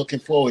 and I'm looking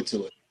forward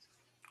to it.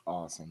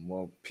 Awesome.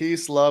 Well,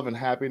 peace, love, and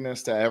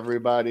happiness to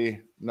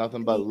everybody.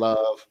 Nothing but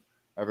love.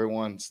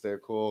 Everyone, stay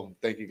cool.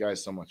 Thank you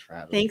guys so much for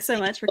having me. Thank so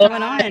much for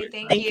coming on.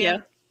 Thank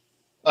you.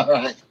 All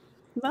right.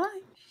 Bye.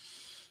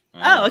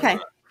 Oh, okay.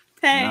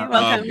 Hey,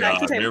 welcome back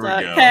to Table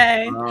Talk.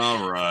 Hey.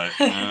 All right.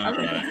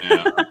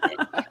 Yeah.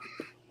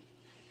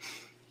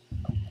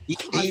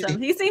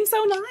 Awesome. He seems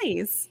so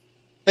nice.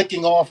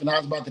 Clicking off, and I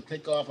was about to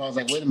click off. I was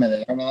like, wait a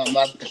minute. I'm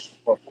not clicking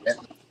off yet.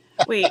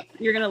 Wait,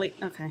 you're going to leave.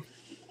 Okay.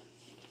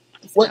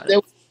 There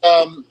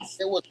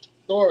was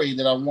a story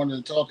that I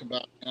wanted to talk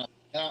about.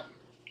 Of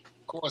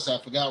course, I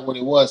forgot what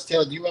it was.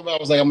 Taylor, do you remember? I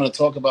was like, I'm going to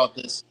talk about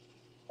this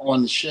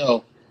on the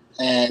show,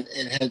 and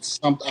it had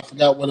something. I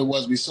forgot what it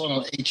was. We saw it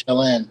on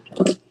HLN.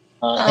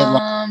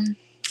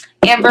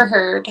 Amber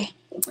Heard.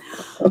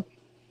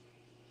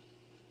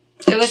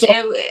 It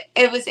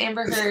was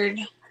Amber Heard.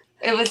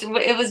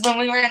 It was when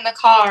we were in the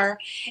car,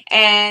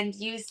 and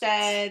you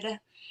said,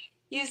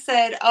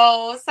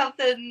 oh,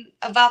 something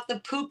about the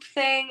poop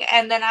thing.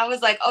 And then I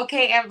was like,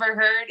 okay, Amber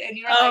Heard. And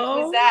you were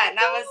like, who's that? And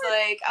I was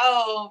like,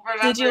 oh,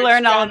 remember? Did you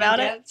learn all about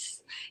it?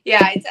 Yeah,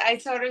 I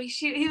told him.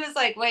 He was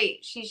like,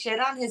 wait, she shit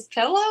on his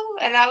pillow?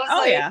 And I was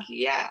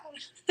yeah.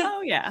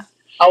 Oh, yeah.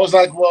 I was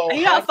like, well. Are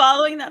you not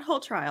following that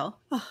whole trial?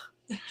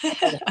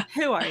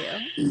 Who are you?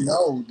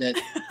 No, that.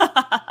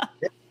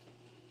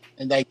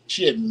 And like,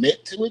 she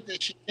admit to it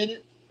that she did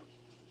it?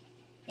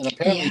 And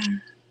apparently. Yeah.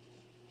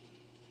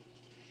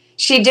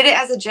 She did it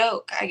as a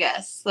joke, I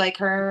guess. Like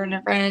her and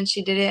her friend,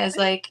 she did it as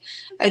like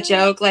a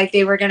joke. Like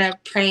they were going to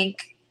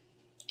prank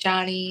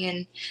Johnny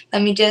and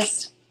let me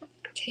just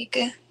take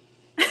a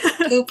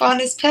poop on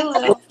his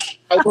pillow.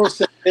 I will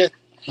say this.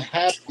 I'm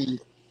happy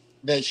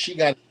that she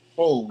got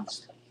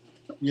exposed,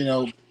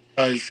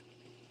 because she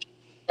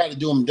tried to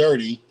do him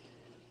dirty.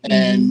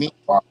 and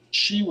meanwhile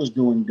she was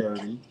doing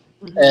dirty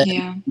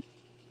Yeah.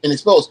 and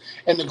exposed.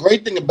 And the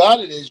great thing about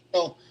it is,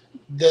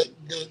 the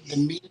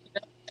media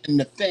and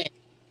the fans,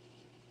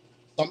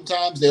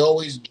 sometimes they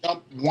always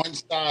jump one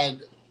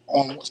side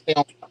stay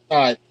on one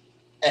side,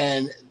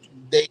 and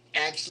they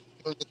actually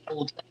during this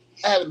whole trial,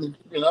 I haven't been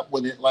keeping up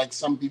with it like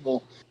some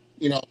people,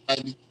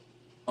 might be,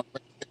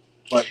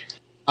 but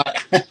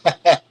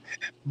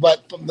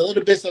but from the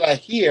little bits that I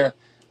hear,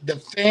 the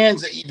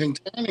fans are even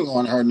turning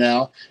on her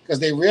now because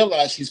they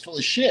realize she's full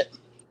of shit.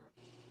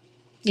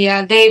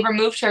 Yeah, they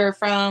removed her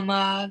from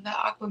the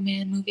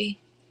Aquaman movie.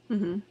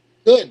 Mm-hmm.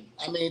 Good.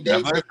 I mean,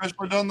 have they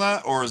officially done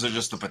that, or is it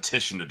just a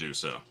petition to do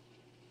so?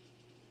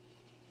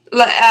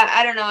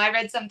 I don't know. I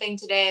read something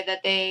today that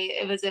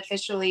it was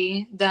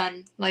officially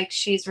done. Like,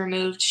 she's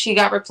removed. She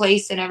got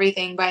replaced and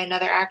everything by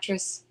another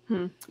actress.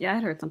 Yeah, I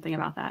heard something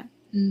about that.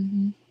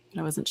 Mm-hmm.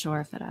 I wasn't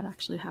sure if that had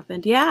actually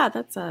happened. Yeah,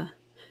 that's a...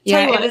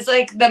 Yeah, it was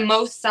like the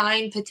most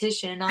signed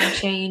petition on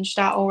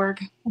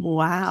change.org.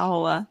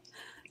 Wow.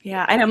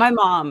 Yeah, I know my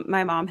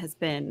mom has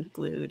been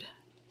glued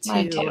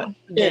to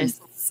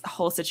this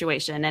whole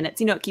situation, and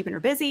it's, keeping her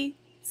busy.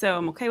 So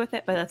I'm okay with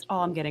it, but that's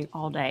all I'm getting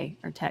all day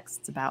are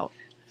texts about,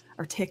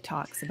 or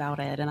TikToks about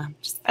it. And I'm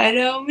just... I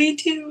know, me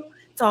too.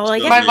 It's all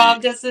like... My mom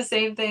does the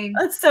same thing.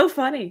 That's so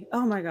funny.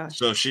 Oh my gosh.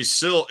 So she's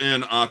still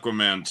in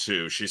Aquaman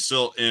 2. She's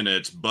still in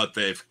it, but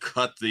they've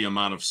cut the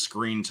amount of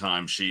screen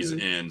time she's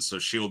in, so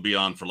she'll be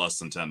on for less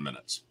than 10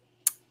 minutes.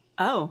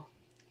 Oh,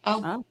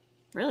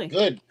 really?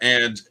 Good.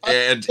 And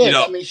good.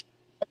 I mean,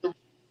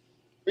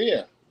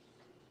 yeah.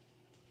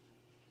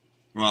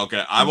 Well,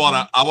 okay. I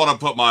wanna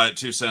put my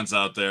 2 cents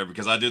out there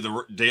because I do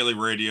the daily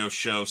radio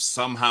show.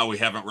 Somehow we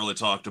haven't really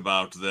talked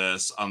about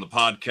this on the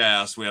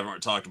podcast. We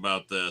haven't talked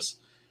about this.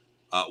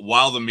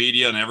 While the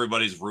media and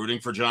everybody's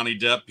rooting for Johnny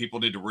Depp, people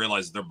need to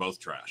realize they're both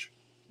trash.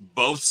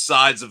 Both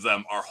sides of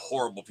them are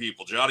horrible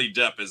people. Johnny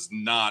Depp is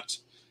not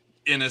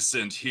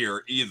innocent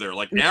here either.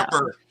 Like,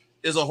 Amber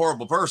is a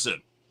horrible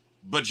person,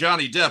 but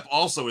Johnny Depp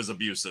also is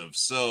abusive.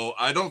 So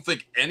I don't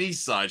think any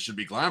side should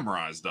be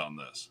glamorized on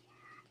this.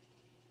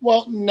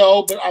 Well,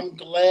 no, but I'm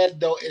glad,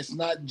 though, it's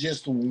not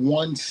just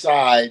one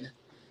side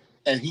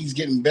and he's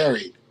getting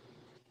buried,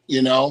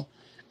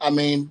 I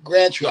mean,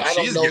 grant you, I don't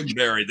know. She's getting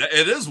buried.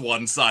 It is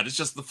one side. It's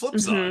just the flip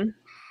side.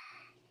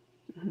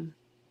 Mm-hmm.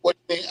 What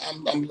do you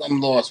mean?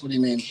 I'm lost. What do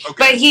you mean?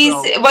 Okay,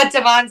 but what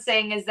Devon's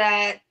saying is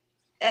that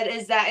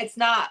it's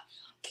not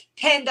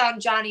pinned on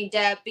Johnny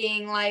Depp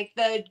being like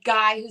the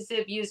guy who's the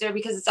abuser,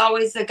 because it's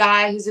always the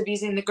guy who's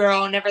abusing the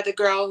girl, never the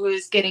girl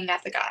who's getting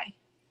at the guy.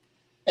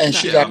 And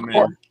she got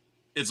caught.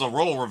 It's a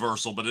role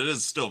reversal, but it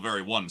is still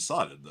very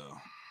one-sided, though.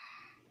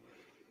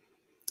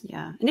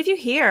 Yeah, and if you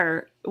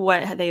hear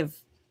what they've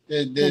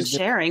been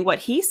sharing, what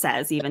he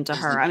says even to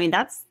her, I mean,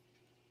 it's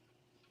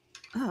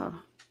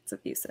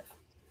abusive.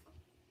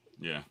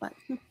 Yeah. But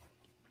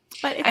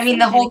I mean,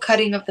 the whole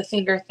cutting of the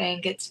finger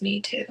thing gets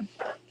me too.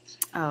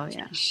 Oh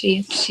yeah.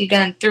 She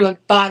done threw a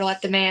bottle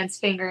at the man's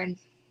finger and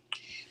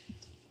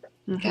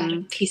got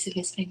a piece of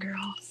his finger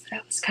off.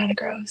 That was kind of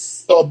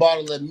gross. Throw a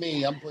bottle at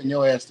me, I'm putting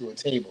your ass to a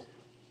table.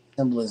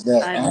 Simple as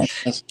that.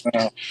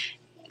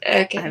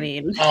 Okay. I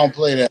mean, I don't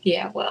play that.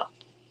 Yeah, well.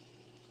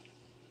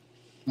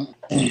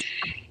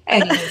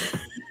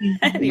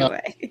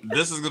 Anyway.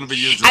 This is going to be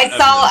used. I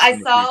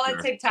saw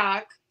a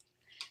TikTok.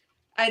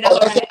 I know.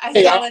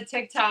 I saw a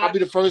TikTok. I'll be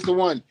the first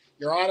one.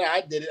 Your Honor,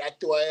 I did it. I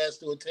threw her ass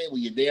to a table.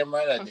 You're damn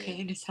right I did.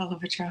 Okay, just hell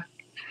of a truck.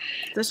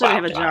 This should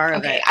have a jar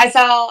of it. I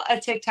saw a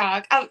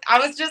TikTok. I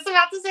was just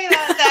about to say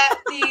that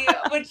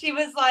when she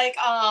was like,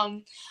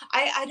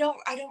 I don't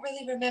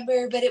really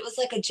remember, but it was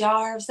like a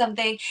jar of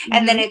something,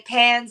 and then it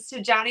pans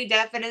to Johnny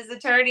Depp and his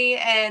attorney,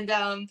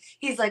 and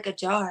he's like, a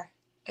jar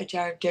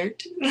of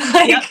dirt.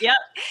 Yep.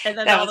 And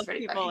then all the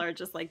people are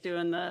just like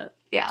doing the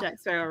Jack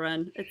Sparrow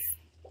run.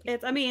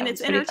 It's. I mean,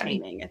 it's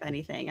entertaining, if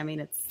anything. I mean,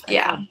 it's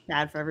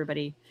bad for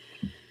everybody.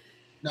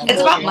 No,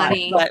 it's about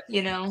money, but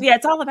Yeah,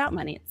 it's all about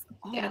money. It's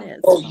all it is.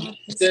 Oh, you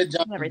said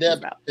Johnny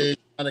Depp is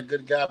not a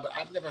good guy, but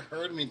I've never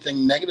heard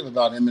anything negative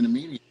about him in the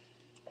media.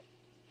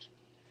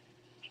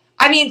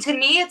 I mean, to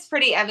me, it's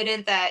pretty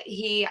evident that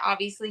he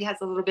obviously has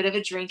a little bit of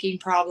a drinking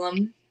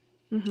problem.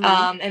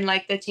 And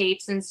like the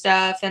tapes and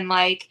stuff, and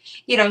like,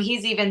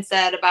 he's even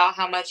said about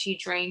how much he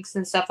drinks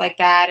and stuff like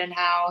that, and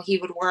how he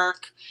would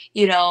work,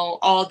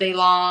 all day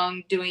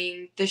long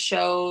doing the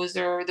shows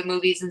or the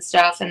movies and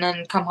stuff, and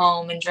then come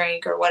home and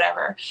drink or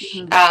whatever.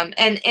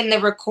 And in the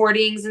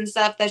recordings and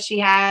stuff that she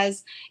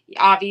has,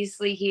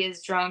 obviously he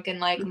is drunk in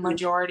like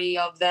majority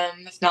of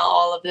them, if not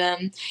all of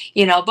them,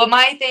 but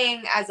my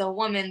thing as a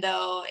woman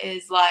though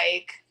is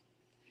like,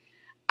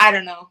 I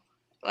don't know.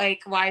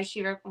 Like, why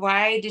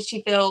did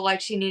she feel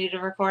like she needed to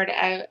record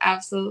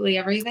absolutely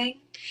everying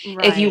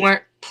if you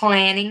weren't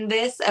planning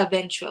this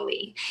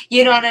eventually?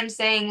 You know what I'm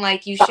saying?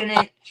 Like, you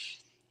shouldn't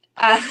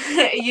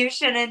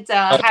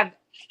have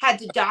had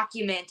to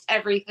document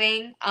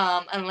everything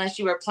unless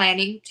you were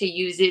planning to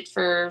use it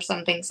for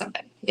something,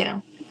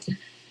 Yeah.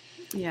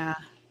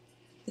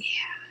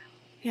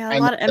 A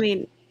lot of, I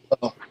mean,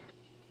 what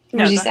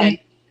did you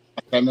say?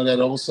 I know that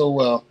all so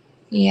well.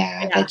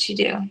 Yeah, I bet you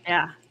do.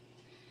 Yeah.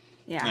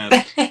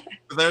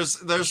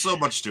 There's so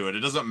much to it. It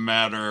doesn't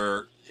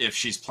matter if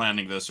she's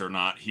planning this or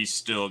not. He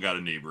still got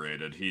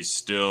inebriated. He's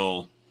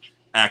still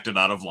acted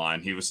out of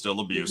line. He was still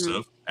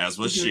abusive, as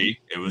was she.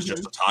 It was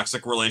just a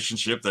toxic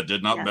relationship that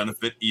did not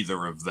benefit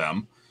either of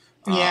them.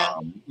 Yeah.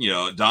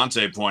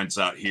 Dante points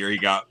out here he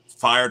got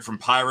fired from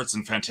Pirates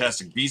and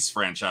Fantastic Beasts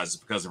franchises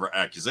because of her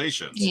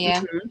accusations.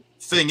 Yeah.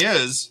 Thing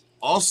is,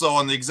 also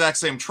on the exact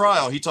same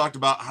trial, he talked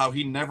about how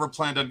he never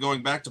planned on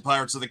going back to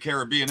Pirates of the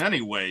Caribbean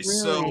anyway. Really?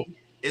 So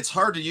it's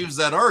hard to use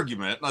that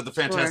argument. Like the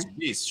Fantastic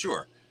Beasts,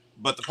 sure.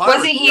 But the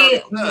Pirates,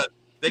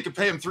 they could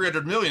pay him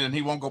 $300 million and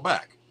he won't go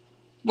back.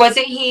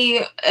 Wasn't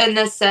he in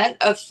the set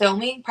of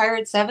filming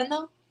Pirate 7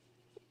 though?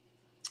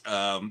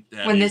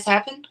 When this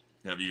happened?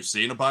 Have you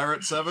seen a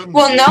Pirate 7?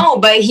 Well, no,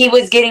 but he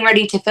was getting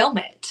ready to film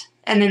it,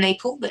 and then they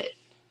pulled it.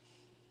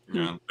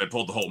 Yeah, they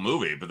pulled the whole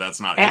movie, but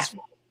that's not his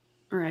fault.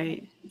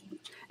 Right.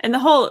 And the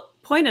whole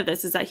point of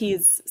this is that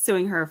he's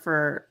suing her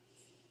for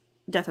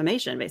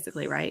defamation,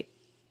 basically, right?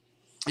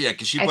 Yeah,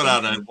 because she put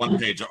out a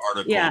one-page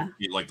article,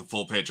 like the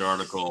full-page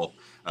article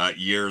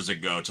years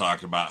ago,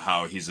 talking about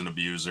how he's an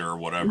abuser or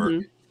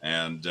whatever.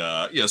 And,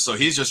 so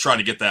he's just trying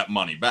to get that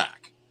money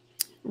back.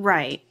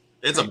 Right.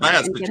 It's a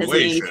bad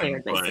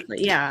situation.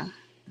 Basically. Yeah.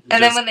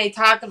 And then when they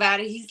talk about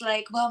it, he's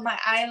like, well, my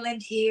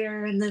island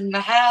here and then my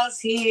house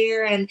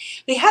here. And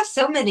we have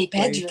so many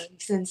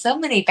bedrooms and so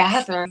many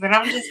bathrooms. And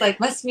I'm just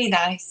like, must be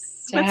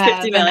nice to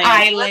have an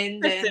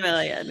island. 50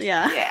 million.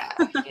 Yeah. Yeah.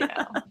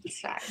 It's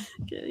fine.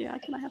 Yeah.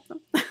 Can I have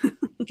some?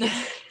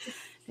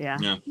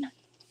 Yeah.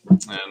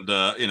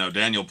 And,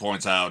 Daniel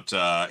points out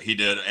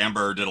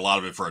Amber did a lot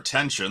of it for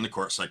attention. The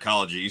court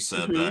psychologist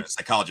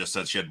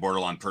said she had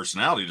borderline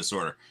personality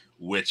disorder,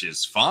 which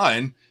is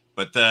fine.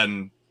 But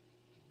then,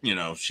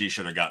 she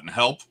should have gotten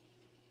help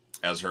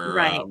as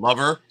her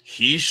lover.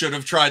 He should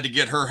have tried to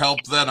get her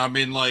help then. I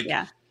mean,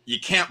 you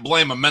can't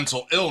blame a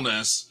mental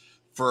illness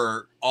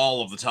for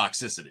all of the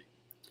toxicity.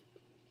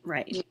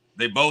 Right.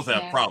 They both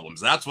have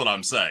problems. That's what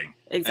I'm saying.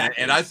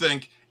 Exactly. And I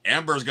think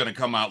Amber's going to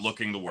come out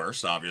looking the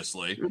worst,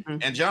 obviously.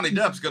 And Johnny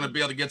Depp's going to be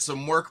able to get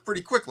some work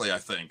pretty quickly, I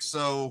think.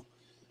 So,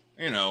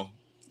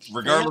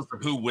 regardless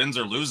of who wins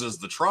or loses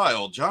the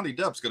trial, Johnny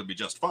Depp's going to be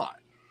just fine.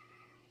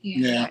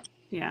 Yeah.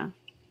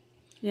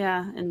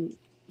 And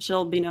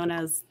she'll be known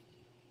as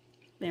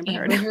Amber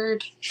Heard.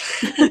 Amber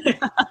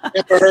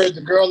Heard,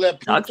 the girl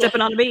that dog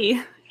stepping on a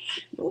bee.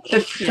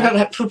 The girl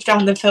that pooped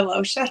on the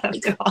pillow. Shut up,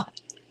 God.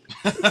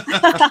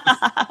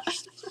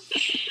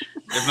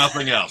 If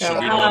nothing else.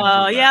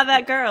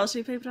 That girl.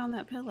 She pooped on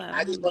that pillow.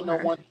 I just don't know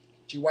when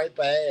she wiped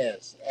her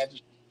ass after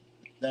she's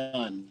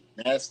done.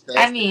 That's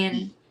I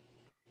mean,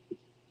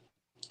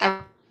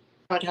 I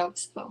would hope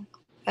so.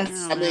 I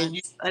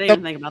didn't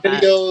even think about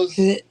videos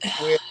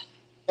where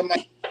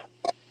somebody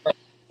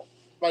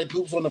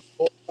poops on the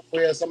floor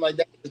somewhere, something like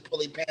that, just pull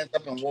their pants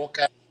up and walk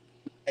out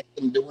and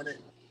them doing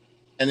it.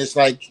 And it's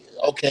like,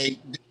 okay,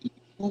 you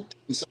pooped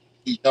in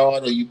somebody's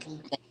yard or you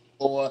pooped on the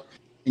floor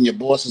in your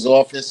boss's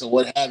office or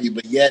what have you,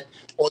 but yet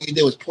all you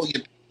did was pull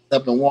your pants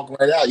up and walk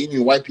right out. You didn't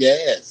even wipe your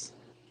ass.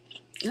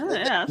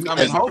 Yeah. I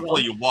mean,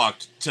 hopefully you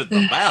walked to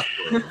the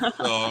bathroom.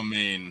 So, I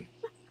mean,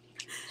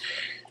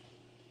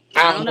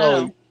 I don't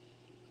know.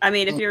 I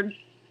mean, if you're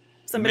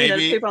somebody that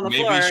poop on the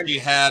floor, maybe she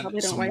had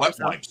some wet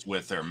wipes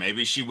with her.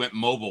 Maybe she went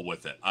mobile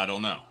with it. I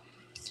don't know.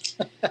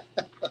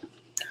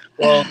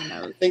 Well,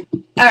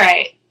 all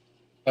right.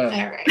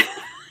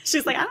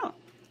 She's like,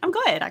 I'm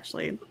good,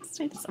 actually. Let's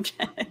change the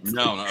subject.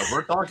 No, if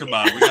we're talking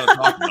about it, we got to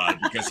talk about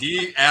it because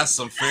he asked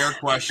some fair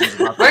questions.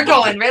 We're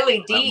going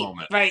really deep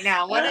right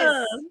now.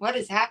 What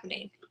is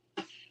happening?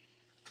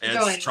 We're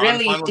going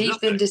really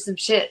deep into some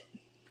shit.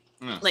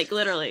 Yeah. Like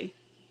literally.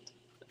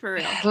 For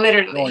real.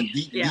 Literally. Going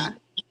deep. Yeah.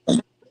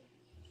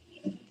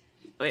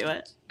 Wait,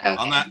 what? Okay.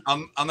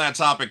 On that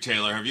topic,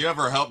 Taylor, have you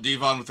ever helped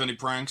Devon with any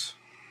pranks?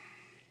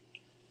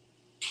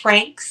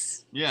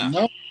 Pranks? Yeah.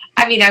 No.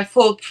 I mean, I've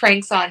pulled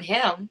pranks on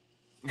him.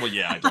 Well,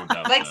 yeah, I don't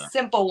doubt like that.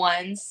 Simple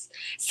ones.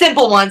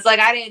 Like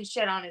I didn't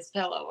shit on his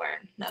pillow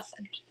or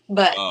nothing.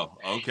 But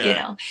okay.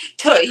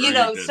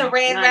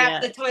 Saran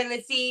wrap the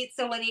toilet seat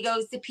so when he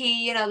goes to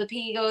pee, the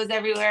pee goes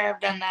everywhere.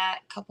 I've done that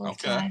a couple of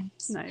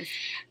times. Nice.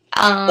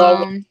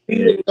 I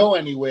didn't go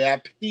anywhere.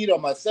 I peed on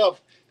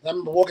myself. I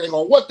remember walking and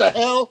going, "What the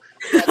hell?"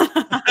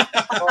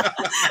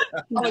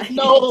 I'm like,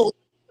 no.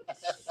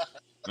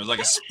 There's like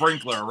a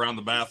sprinkler around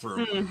the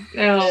bathroom.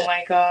 Oh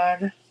my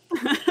God.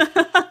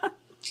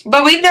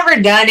 But we've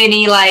never done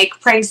any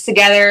pranks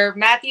together.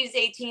 Matthew's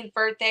 18th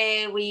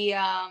birthday, we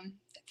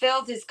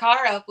filled his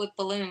car up with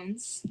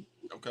balloons.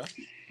 Okay.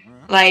 All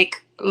right.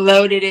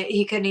 Loaded it.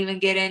 He couldn't even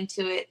get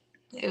into it.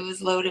 It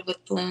was loaded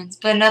with balloons,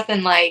 but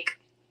nothing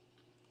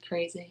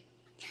crazy.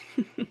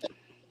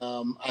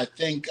 I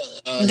think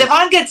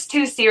Devon gets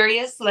too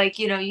serious.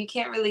 You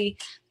can't really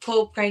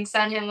pull pranks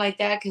on him like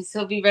that because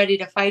he'll be ready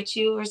to fight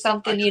you or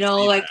something,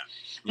 like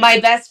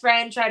my best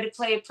friend tried to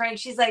play a prank.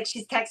 She's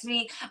texting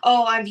me,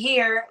 oh, I'm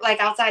here,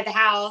 like outside the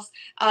house.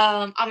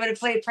 I'm going to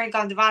play a prank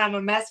on Devon. I'm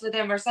going to mess with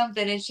him or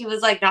something. And she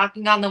was like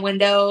knocking on the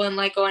window and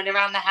like going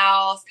around the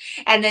house.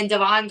 And then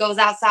Devon goes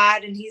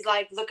outside and he's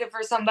like looking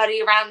for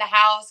somebody around the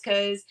house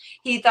because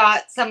he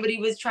thought somebody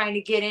was trying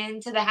to get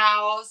into the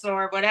house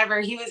or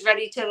whatever. He was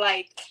ready to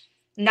like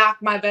knock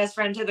my best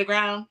friend to the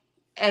ground.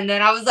 And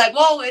then I was like,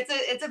 whoa, it's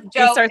a joke.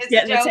 He starts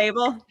getting the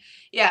table.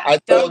 Yeah,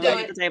 don't do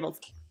it. The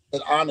tables.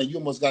 But Anna, you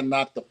almost got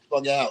knocked the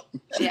fuck out.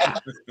 Yeah.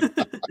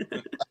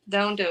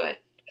 Don't do it.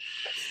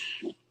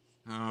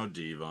 Oh,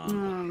 Devon.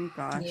 Oh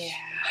gosh. Yeah.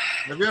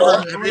 Have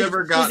you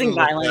ever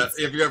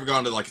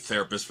gone to like a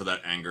therapist for that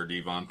anger,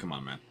 Devon? Come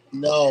on, man.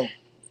 No.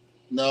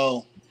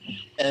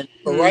 And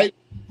for right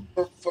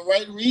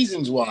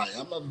reasons why.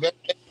 I'm a very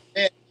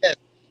fan, yes,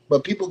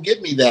 but people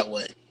get me that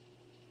way.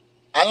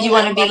 You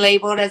want to be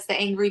labeled as the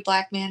angry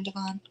black man,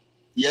 Devon?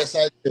 Yes,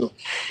 I do.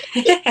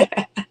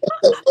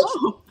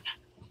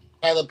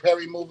 Tyler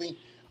Perry movie?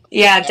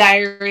 Yeah,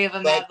 Diary of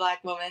a Mad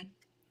Black Woman.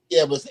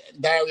 Yeah, it was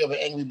Diary of an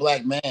Angry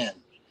Black Man.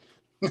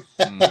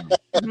 I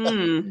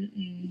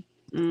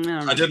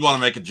did want to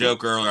make a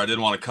joke earlier. I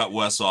didn't want to cut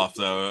Wes off,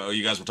 though.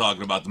 You guys were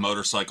talking about the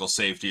motorcycle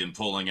safety and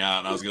pulling out,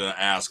 and I was going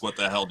to ask what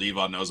the hell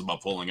Devon knows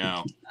about pulling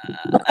out.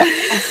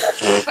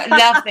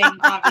 Nothing,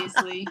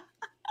 obviously.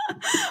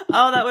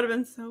 Oh, that would have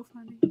been so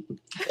funny.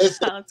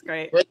 That's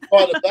great. Great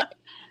part about it.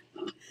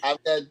 I've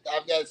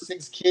got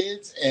 6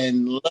 kids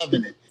and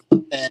loving it.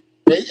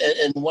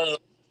 And one of the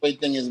great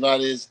things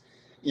about it is,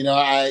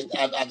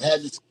 I've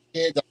had these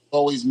kids. I was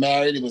always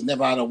married. It was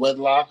never out of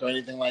wedlock or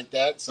anything like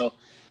that. So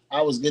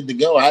I was good to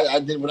go. I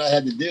did what I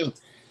had to do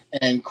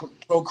and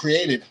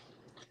procreated.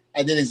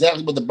 I did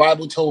exactly what the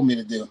Bible told me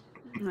to do.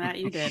 That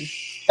you did.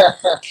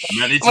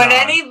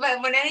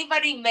 When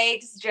anybody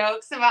makes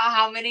jokes about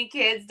how many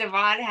kids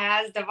Devon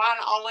has, Devon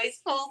always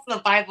pulls the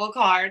Bible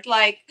card.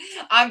 Like,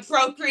 I'm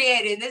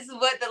procreating. This is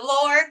what the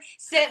Lord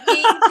sent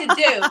me to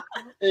do.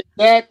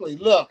 Exactly.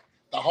 Look,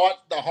 the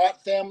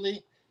Hart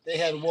family, they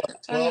had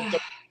what, 12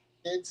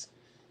 kids?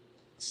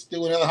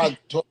 Still another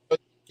 12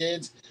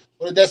 kids.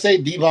 What did that say?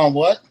 Devon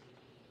what?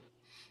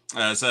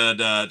 I said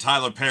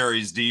Tyler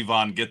Perry's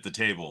Devon Get the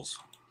Tables.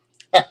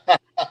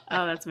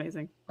 Oh, that's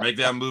amazing. Make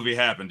that movie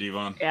happen,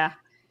 Devon. Yeah.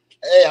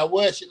 Hey, I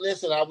wish.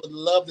 Listen, I would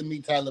love to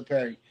meet Tyler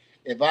Perry.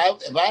 If I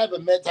ever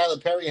met Tyler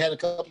Perry and had a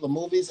couple of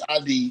movies,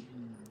 I'd be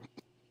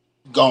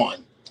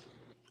gone.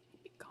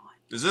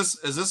 Is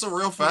this a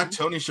real fact?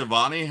 Tony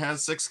Schiavone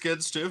has 6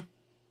 kids too.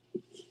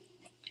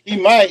 He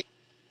might.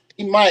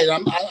 I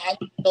don't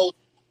know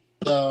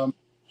the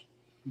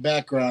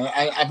background.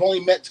 I've only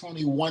met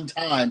Tony one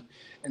time,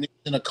 and it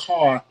was in a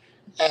car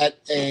at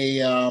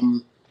a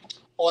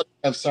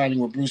autograph signing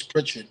with Bruce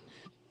Pritchard.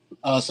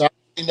 So I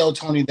don't know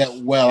Tony that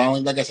well. I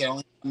only met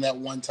him that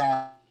one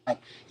time.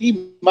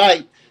 He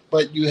might,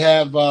 but you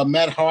have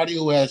Matt Hardy,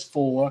 who has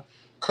 4.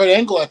 Kurt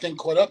Angle, I think,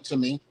 caught up to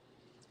me.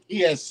 He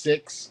has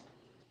 6.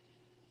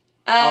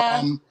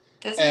 And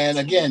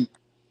again,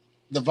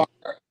 the Von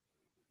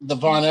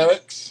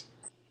Erichs.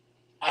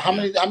 How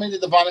many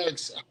did the Von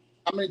Erichs?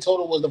 How many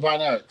total was the Von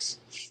Erichs?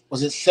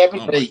 Was it 7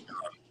 or 8?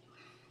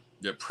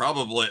 Yeah,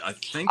 probably. I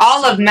think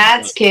all of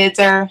Matt's kids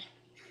are.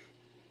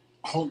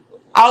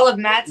 All of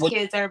Matt's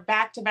kids are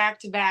back to back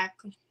to back.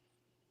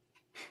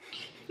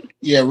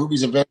 Yeah,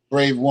 Ruby's a very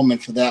brave woman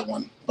for that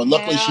one. But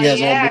luckily she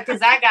has all. Yeah,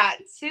 because I got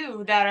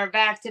 2 that are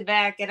back to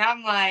back, and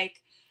I'm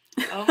like,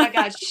 oh my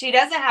gosh, she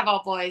doesn't have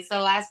all boys. The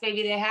last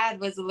baby they had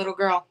was a little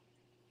girl.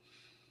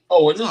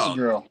 Oh, it is a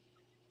girl.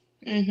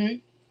 Mm-hmm.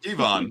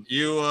 Devon,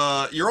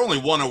 you're only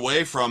 1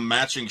 away from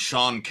matching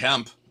Sean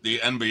Kemp, the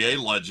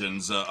NBA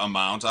Legends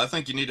amount. I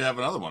think you need to have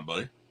another one,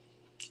 buddy.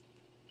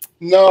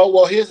 No,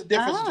 well, here's the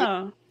difference.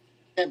 Oh.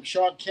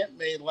 Sean Kemp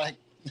made like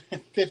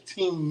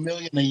 $15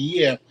 million a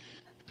year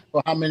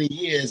for how many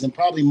years, and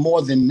probably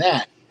more than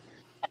that.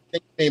 I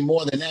think he made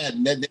more than that.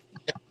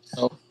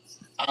 So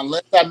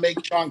unless I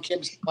make Sean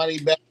Kemp's money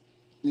back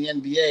in the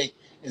NBA,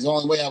 is the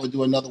only way I would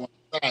do another one.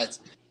 Besides,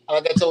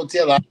 like I told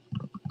Taylor,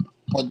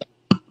 I'm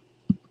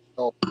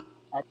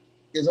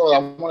years old. I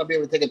want to be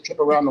able to take a trip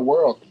around the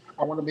world.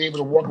 I want to be able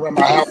to walk around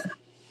my house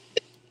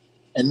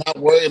and not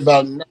worry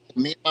about nothing.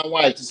 Me and my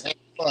wife just have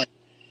fun.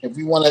 If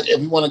we want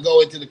to go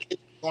into the kitchen,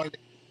 go into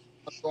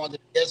the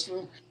guest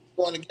room,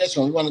 go in the guest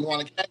room. We want to go on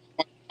the couch.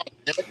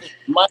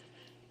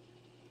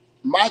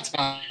 My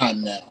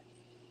time now.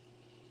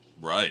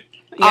 Right.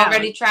 Yeah,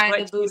 already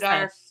trying to boot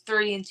our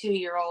 3 and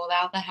 2-year-old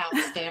out the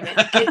house. Damn it!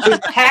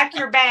 Pack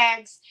your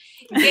bags,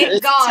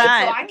 get gone so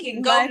I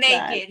can go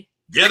naked.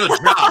 Get a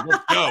job.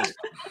 Let's go.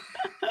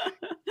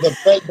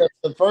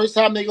 The first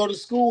time they go to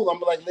school, I'm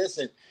like,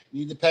 listen, you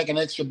need to pack an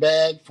extra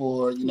bag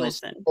for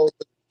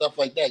stuff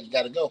like that. You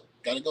gotta go.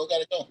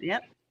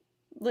 Yep.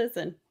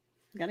 Listen,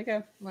 gotta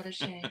go. What a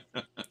shame.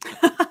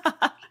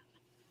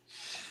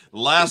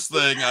 Last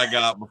thing I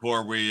got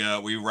before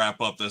we wrap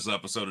up this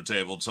episode of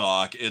Table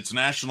Talk, it's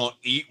National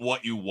Eat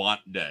What You Want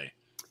Day.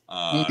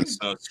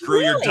 So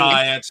screw your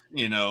diet.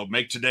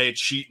 Make today a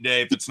cheat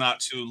day if it's not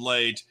too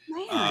late.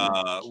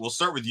 We'll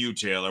start with you,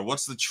 Taylor.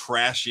 What's the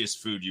trashiest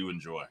food you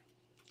enjoy?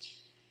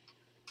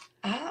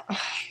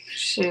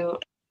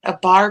 Shoot. A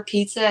bar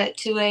pizza at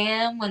 2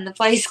 a.m. when the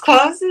place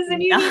closes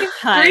and you need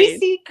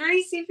a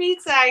greasy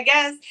pizza, I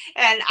guess.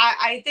 And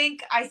I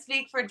think I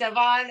speak for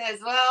Devon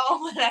as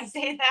well when I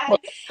say that. Well,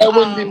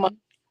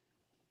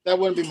 that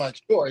wouldn't be my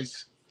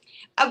choice.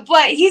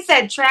 But he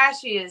said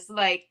trashy is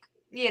like,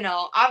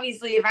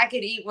 obviously if I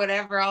could eat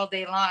whatever all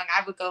day long,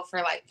 I would go for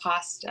like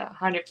pasta,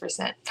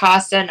 100%.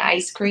 Pasta and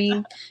ice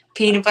cream,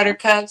 peanut butter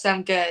cups,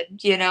 I'm good,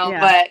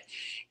 But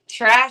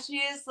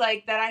trashiest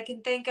like that I can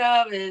think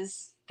of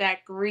is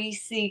that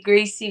greasy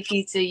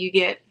pizza you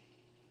get.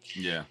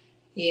 Yeah.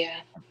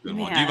 Good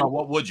one. Yeah. Devon,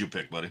 what would you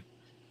pick, buddy?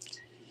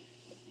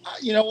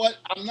 You know what?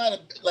 I'm not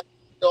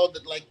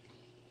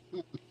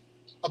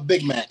a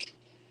Big Mac.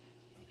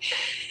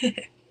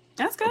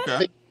 That's good.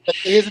 Okay.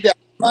 Here's the deal.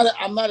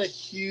 I'm not a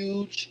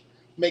huge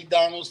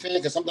McDonald's fan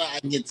because sometimes I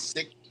can get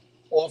sick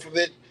off of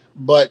it.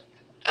 But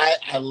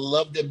I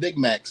love their Big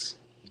Macs.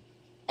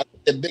 I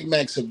think the Big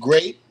Macs are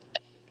great.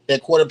 They're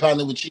quarter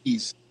pounder with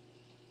cheese.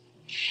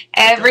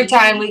 Every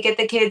time we get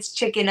the kids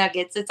chicken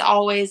nuggets, it's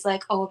always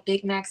like, "Oh, a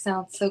Big Mac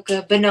sounds so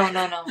good," but no,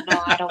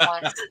 I don't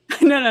want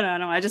it.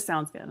 No, it just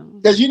sounds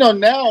good. Because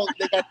now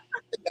they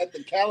got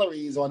the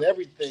calories on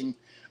everything,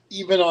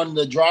 even on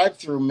the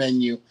drive-through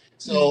menu.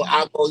 So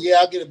I'll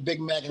get a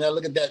Big Mac, and I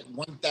look at that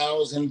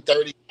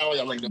 1,030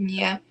 calories. I'm like,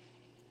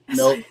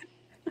 nope.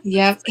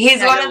 Yep,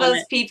 he's one of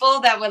those people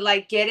that would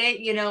like get it,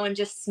 and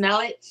just smell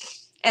it,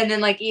 and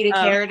then like eat a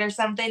carrot or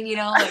something,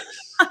 like.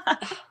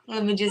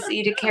 Let me just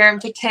eat a carrot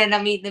and pretend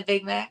I'm eating the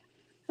Big Mac.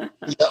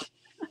 Yep.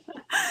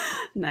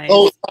 Nice.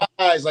 Close my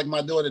eyes like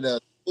my daughter does.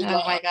 Oh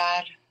my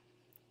God.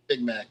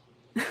 Big Mac.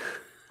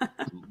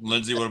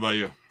 Lindsay, what about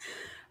you?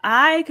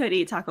 I could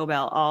eat Taco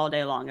Bell all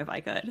day long if I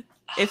could.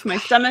 If my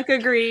stomach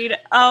agreed.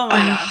 Oh my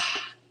God.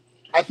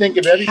 I think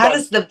if everybody. How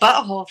does the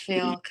butthole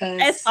feel?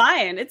 It's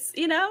fine. It's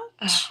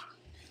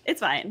it's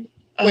fine.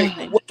 Wait,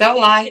 don't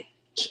lie.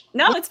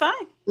 No, it's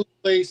fine. Which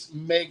place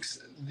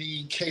makes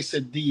the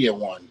quesadilla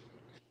one?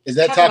 Is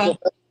that Taco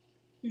Bell?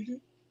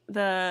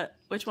 Mm-hmm.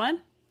 Which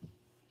one?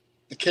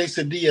 The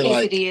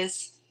quesadilla.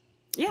 Quesadillas.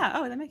 Yeah.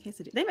 Oh, they make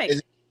quesadillas. They make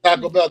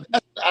Taco Bell.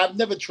 I've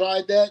never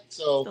tried that.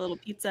 So the little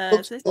pizza. It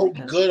looks so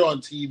good on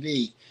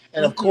TV,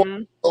 and of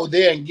course, go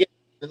there and get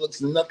it. It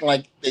looks nothing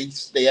like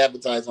they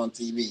advertise on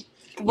TV.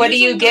 What do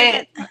you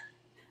get?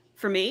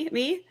 For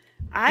me,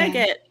 I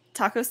get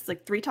tacos,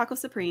 like 3 taco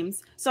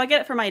supremes. So I get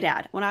it for my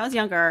dad. When I was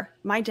younger,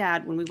 my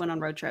dad, when we went on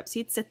road trips,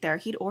 he'd sit there,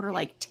 he'd order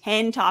like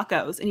 10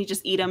 tacos and he'd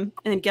just eat them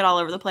and then get all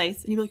over the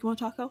place. And he'd be like, "You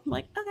want a taco?" I'm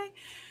like, "Okay."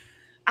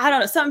 I don't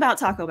know. Something about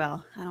Taco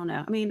Bell. I don't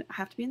know. I mean, I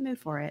have to be in the mood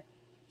for it.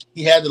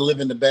 He had to live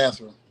in the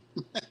bathroom.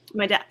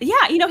 My dad.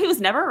 Yeah. He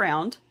was never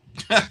around.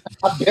 I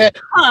bet.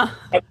 I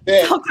bet.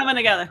 It's all coming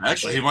together.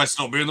 Actually, he might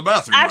still be in the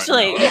bathroom.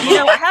 Actually, right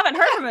I haven't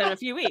heard from him in a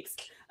few weeks.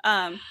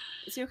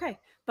 Is he okay?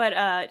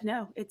 But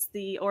no, it's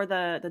the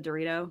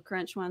Dorito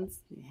Crunch ones.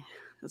 Yeah,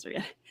 those are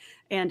good.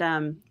 And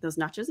those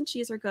nachos and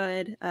cheese are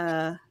good.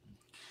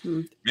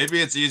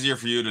 Maybe it's easier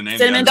for you to name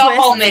the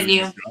whole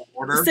menu.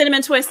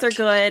 Cinnamon twists are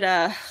good.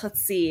 Let's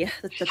see.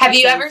 Have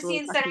you ever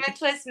seen cinnamon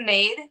twists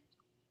made?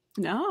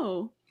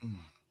 No.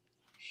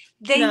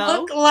 They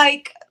look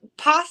like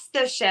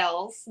pasta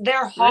shells.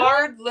 They're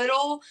hard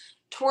little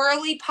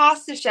twirly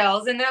pasta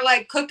shells, and they're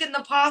like cooking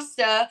the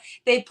pasta.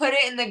 They put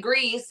it in the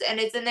grease and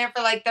it's in there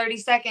for like 30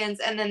 seconds,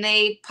 and then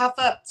they puff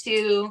up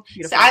to.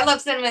 So I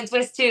love cinnamon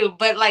twist too,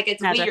 but like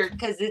it's weird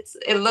because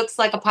it looks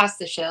like a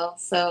pasta shell.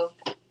 So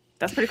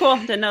that's pretty cool.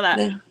 Didn't know that.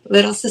 A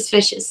little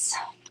suspicious.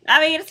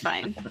 I mean, it's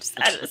fine.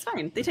 It's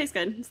fine. They taste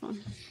good. It's fine.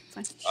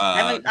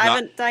 I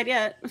haven't died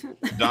yet.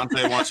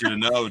 Dante wants you to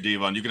know,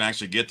 Devon, you can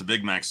actually get the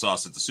Big Mac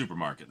sauce at the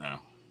supermarket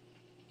now.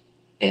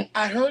 Yeah.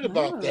 I heard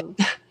about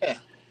that. Yeah.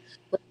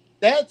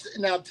 That's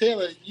now,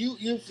 Taylor.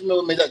 You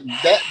familiar with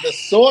that the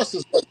sauce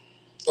is for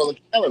the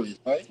calories,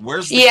 right?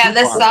 Where's the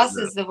the sauce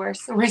is the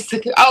worst. Where's the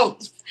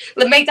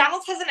the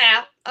McDonald's has an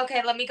app.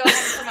 Okay, let me go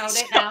ahead and promote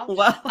it now.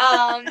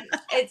 Wow.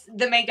 It's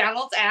the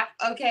McDonald's app.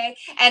 Okay,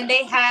 and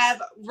they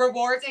have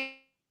rewards and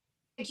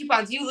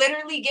coupons. You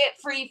literally get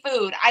free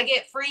food. I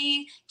get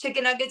free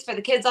chicken nuggets for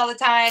the kids all the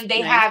time.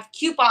 They have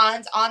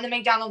coupons on the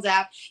McDonald's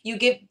app. You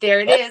get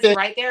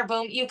right there.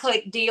 Boom. You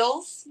click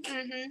deals.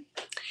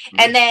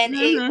 And then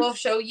it will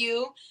show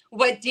you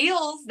what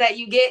deals that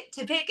you get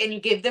to pick, and you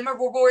give them a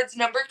rewards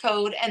number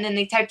code, and then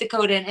they type the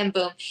code in, and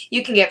boom,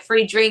 you can get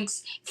free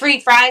drinks,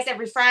 free fries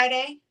every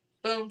Friday.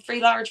 Boom,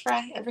 free large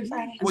fry every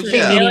Friday. Well,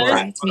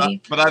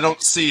 but I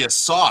don't see a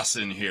sauce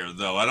in here,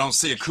 though. I don't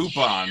see a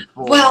coupon.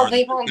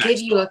 They won't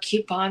give you a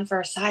coupon for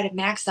a side of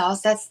Mac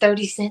sauce. That's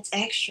 30 cents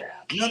extra.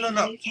 Okay?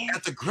 No.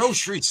 At the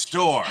grocery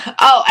store.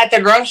 Oh, at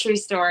the grocery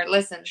store.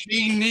 Listen.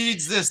 He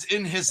needs this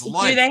in his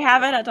life. Do they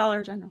have it at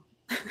Dollar General?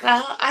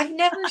 Well, I've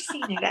never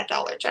seen it at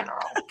Dollar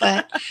General,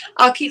 but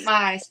I'll keep my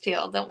eyes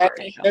peeled. Don't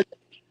worry.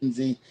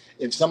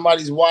 If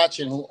somebody's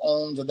watching who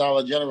owns a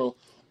Dollar General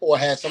or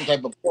has some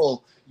type of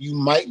pull, you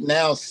might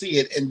now see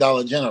it in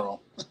Dollar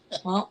General.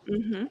 Well,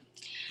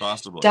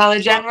 possibly. Dollar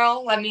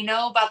General, let me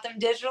know about them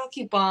digital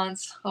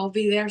coupons. I'll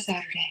be there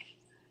Saturday.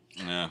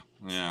 Yeah.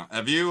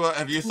 Have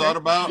you thought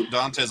about,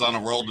 Dante's on a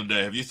roll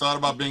today? Have you thought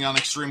about being on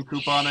extreme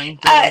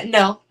couponing?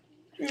 No,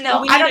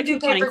 Well, I don't do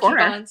paper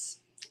coupons.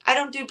 I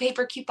don't do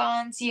paper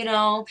coupons.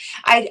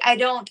 I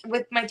don't,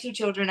 with my 2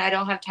 children, I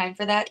don't have time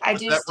for that. I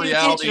just do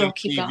digital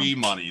coupons. TV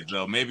money,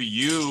 though. Maybe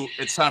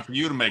it's time for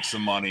you to make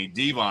some money.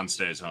 Devon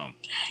stays home.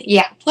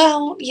 Yeah.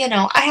 Well,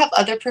 I have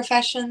other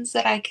professions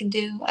that I can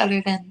do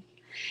other than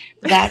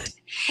that.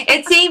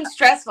 It seems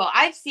stressful.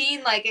 I've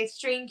seen like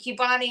extreme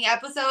couponing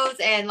episodes,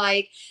 and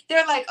like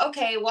they're like,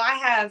 okay, well, I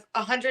have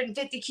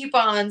 150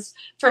 coupons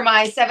for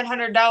my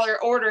 $700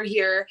 order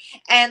here,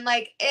 and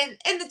like and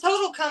the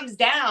total comes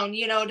down,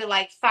 to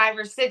like $5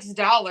 or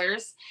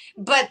 $6,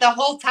 but the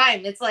whole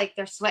time it's like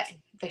they're sweating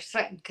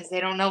because they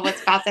don't know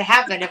what's about to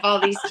happen, if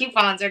all these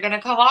coupons are going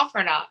to come off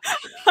or not.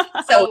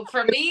 So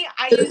for me,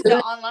 I use the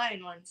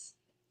online ones.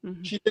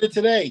 She did it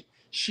today.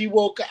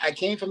 I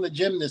came from the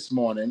gym this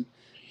morning.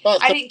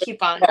 I didn't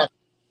coupon.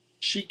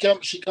 She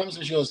comes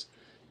and she goes,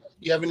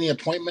 "You have any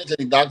appointments,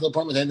 any doctor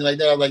appointments, anything like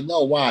that?" I was like,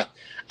 "No, why?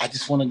 I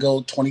just want to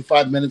go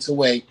 25 minutes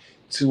away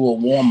to a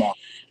Walmart."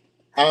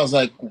 I was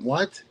like,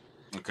 "What?"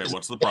 Okay,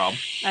 what's the problem?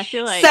 I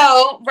feel like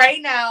so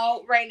right now,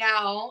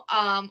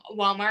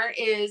 Walmart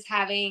is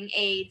having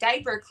a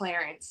diaper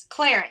clearance,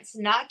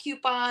 not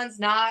coupons,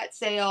 not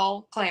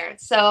sale,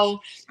 clearance. So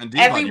and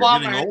every you're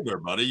Walmart, getting older,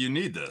 buddy. You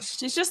need this.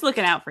 she's just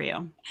looking out for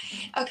you.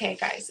 Okay,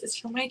 guys, it's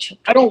for my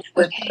children. I don't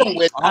wear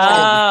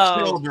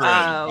children.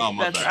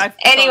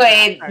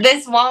 Anyway,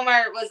 this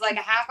Walmart was like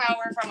a half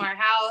hour from our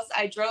house.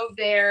 I drove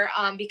there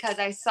because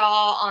I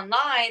saw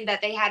online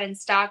that they had in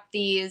stock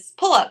these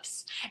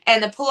pull-ups,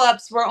 and the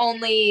pull-ups were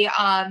only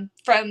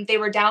they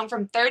were down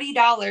from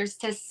 $30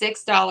 to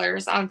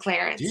 $6 on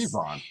clearance.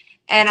 Devon.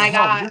 And I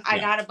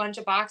got a bunch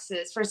of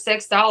boxes for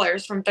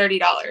 $6 from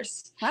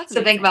 $30.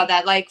 So think about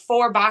that. Like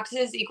 4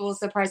 boxes equals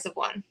the price of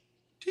 1.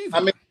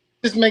 I mean,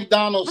 this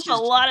McDonald's. That's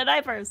a lot of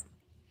diapers.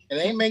 It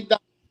ain't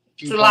McDonald's.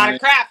 It's a lot of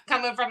crap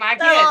coming from my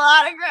kids. That's a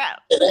lot of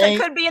crap. It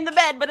could be in the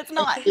bed, but it's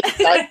not.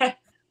 I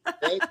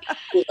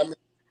mean,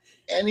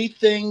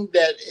 anything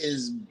that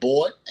is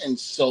bought and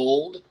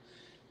sold,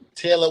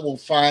 Taylor will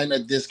find a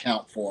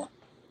discount for.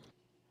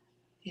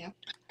 Yep.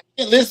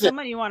 Hey, listen, some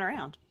money you want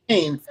around.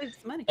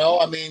 Money.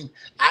 I mean,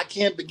 I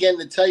can't begin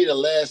to tell you the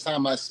last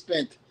time I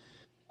spent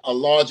a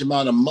large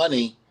amount of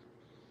money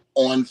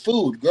on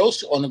food,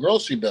 on the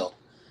grocery bill,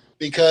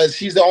 because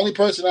she's the only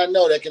person I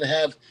know that can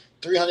have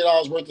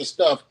 $300 worth of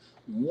stuff,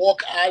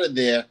 walk out of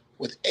there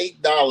with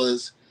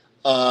 $8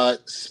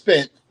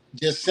 spent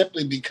just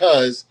simply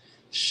because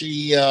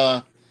she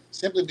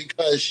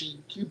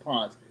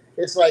coupons.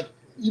 It's like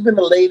even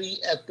the lady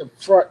at the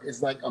front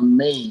is like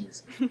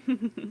amazed.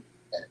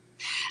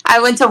 I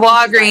went to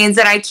Walgreens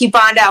and I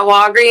couponed at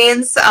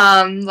Walgreens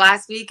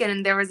last week,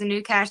 and there was a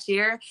new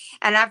cashier.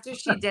 And after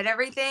she did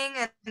everything,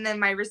 and then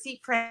my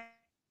receipt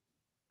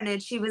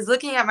printed, she was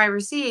looking at my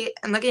receipt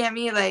and looking at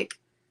me like,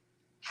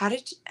 "How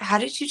did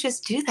you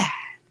just do that?"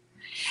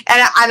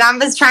 And I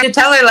was trying to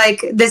tell her,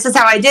 like, this is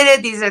how I did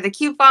it. These are the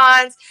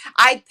coupons.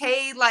 I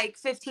paid like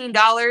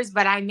 $15,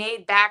 but I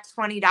made back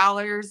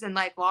 $20 in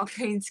like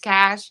Walgreens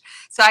cash.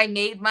 So I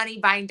made money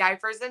buying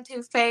diapers and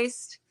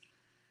toothpaste.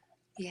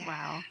 Yeah.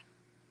 Wow.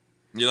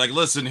 You're like,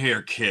 listen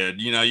here,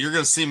 kid. You're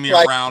going to see me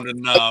around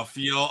enough.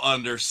 You'll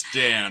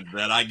understand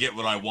that I get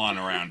what I want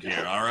around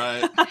here, all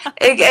right?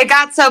 It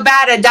got so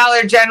bad at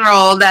Dollar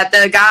General that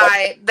the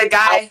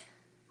guy...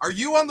 Are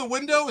you on the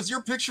window? Is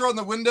your picture on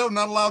the window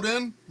not allowed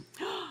in?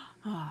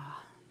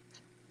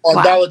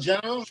 On Dollar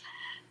General?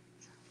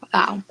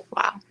 Wow.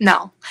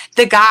 No.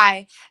 The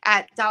guy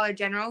at Dollar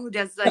General who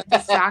does like the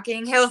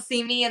stocking, he'll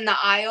see me in the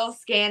aisle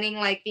scanning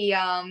like the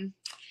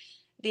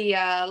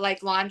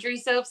like laundry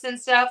soaps and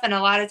stuff, and a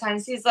lot of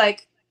times he's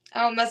like,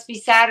 "Oh, it must be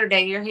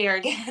Saturday, you're here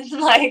again."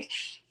 Like,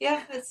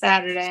 yeah, it's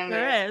Saturday.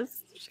 There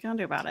is. What you gonna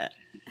do about it?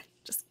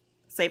 Just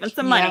saving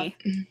some money.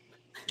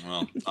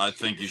 Well, I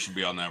think you should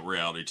be on that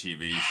reality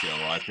TV show.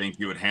 I think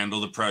you would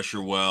handle the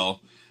pressure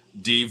well.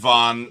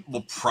 Devon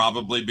will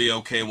probably be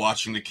okay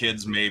watching the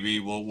kids. Maybe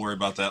we'll worry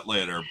about that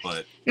later,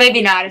 but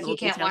maybe not if you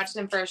can't watch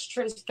them for a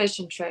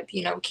fishing trip.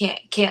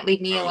 Can't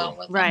leave me alone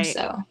with them.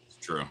 So it's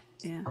true.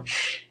 Yeah.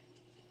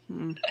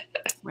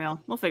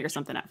 Well, we'll figure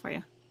something out for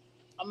you.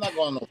 I'm not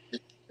going on no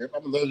fishing trip.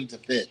 I'm allergic to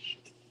fish.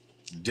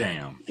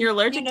 Damn. You're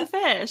allergic to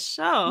fish.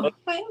 Oh.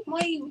 Why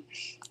you?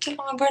 Come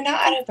on, we're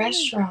not at a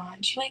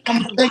restaurant. You ain't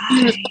got to lie.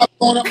 You to stop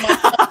going up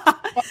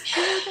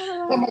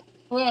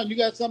my You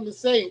got something to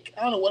say.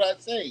 I don't know what I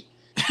say.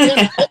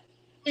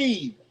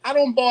 Leave. I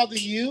don't bother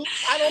you.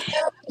 I don't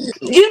bother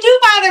you. You do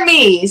bother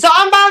me, so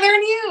I'm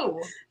bothering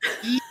you.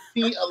 Leave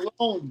me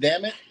alone,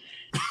 damn it.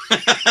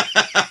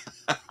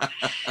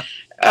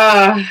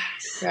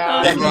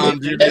 Devon,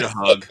 do you need a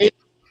hug?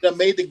 That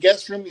made the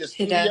guest room your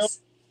studio. It does.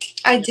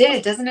 I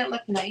did. Doesn't it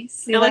look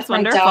nice? It looks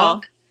wonderful.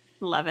 Dog.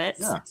 Love it.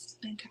 Yeah.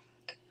 My dog.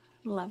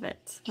 Love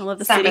it. I love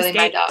the it's not cityscape. really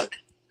my dog.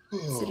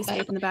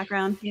 Cityscape in the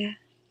background. Yeah.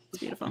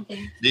 Beautiful.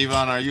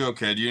 Devon, are you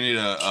okay? Do you need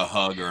a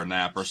hug or a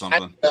nap or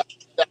something?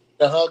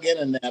 A hug and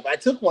a nap. I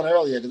took one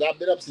earlier because I've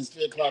been up since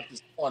 3 o'clock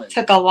this morning.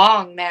 Took a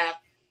long nap.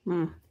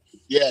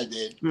 Yeah, I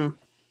did.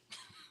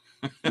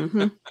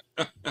 Mm-hmm.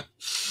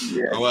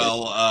 Yeah,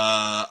 well,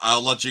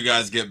 I'll let you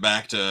guys get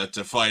back to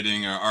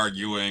fighting or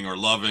arguing or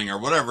loving or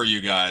whatever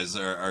you guys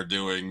are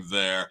doing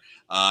there.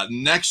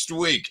 Next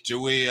week,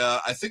 do we?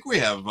 I think we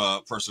have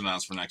first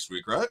announced for next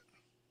week, right?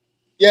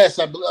 Yes,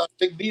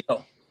 Big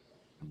Vito.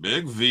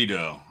 Big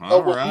Vito.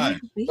 All right.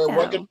 We're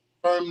going to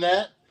confirm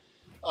that.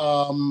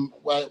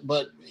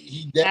 But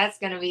that's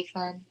going to be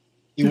fun.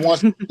 He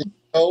wants to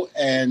go,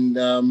 and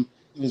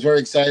he was very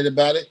excited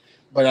about it.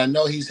 But I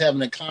know he's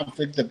having a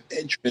conflict of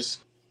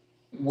interest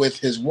with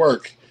his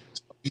work.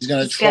 So he's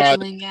going to try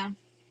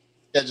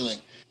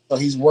scheduling. So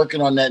he's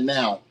working on that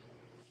now.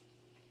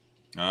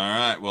 All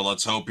right. Well,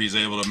 let's hope he's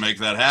able to make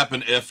that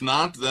happen. If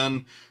not,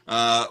 then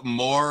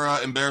more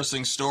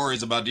embarrassing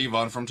stories about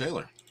Devon from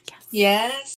Taylor. Yes.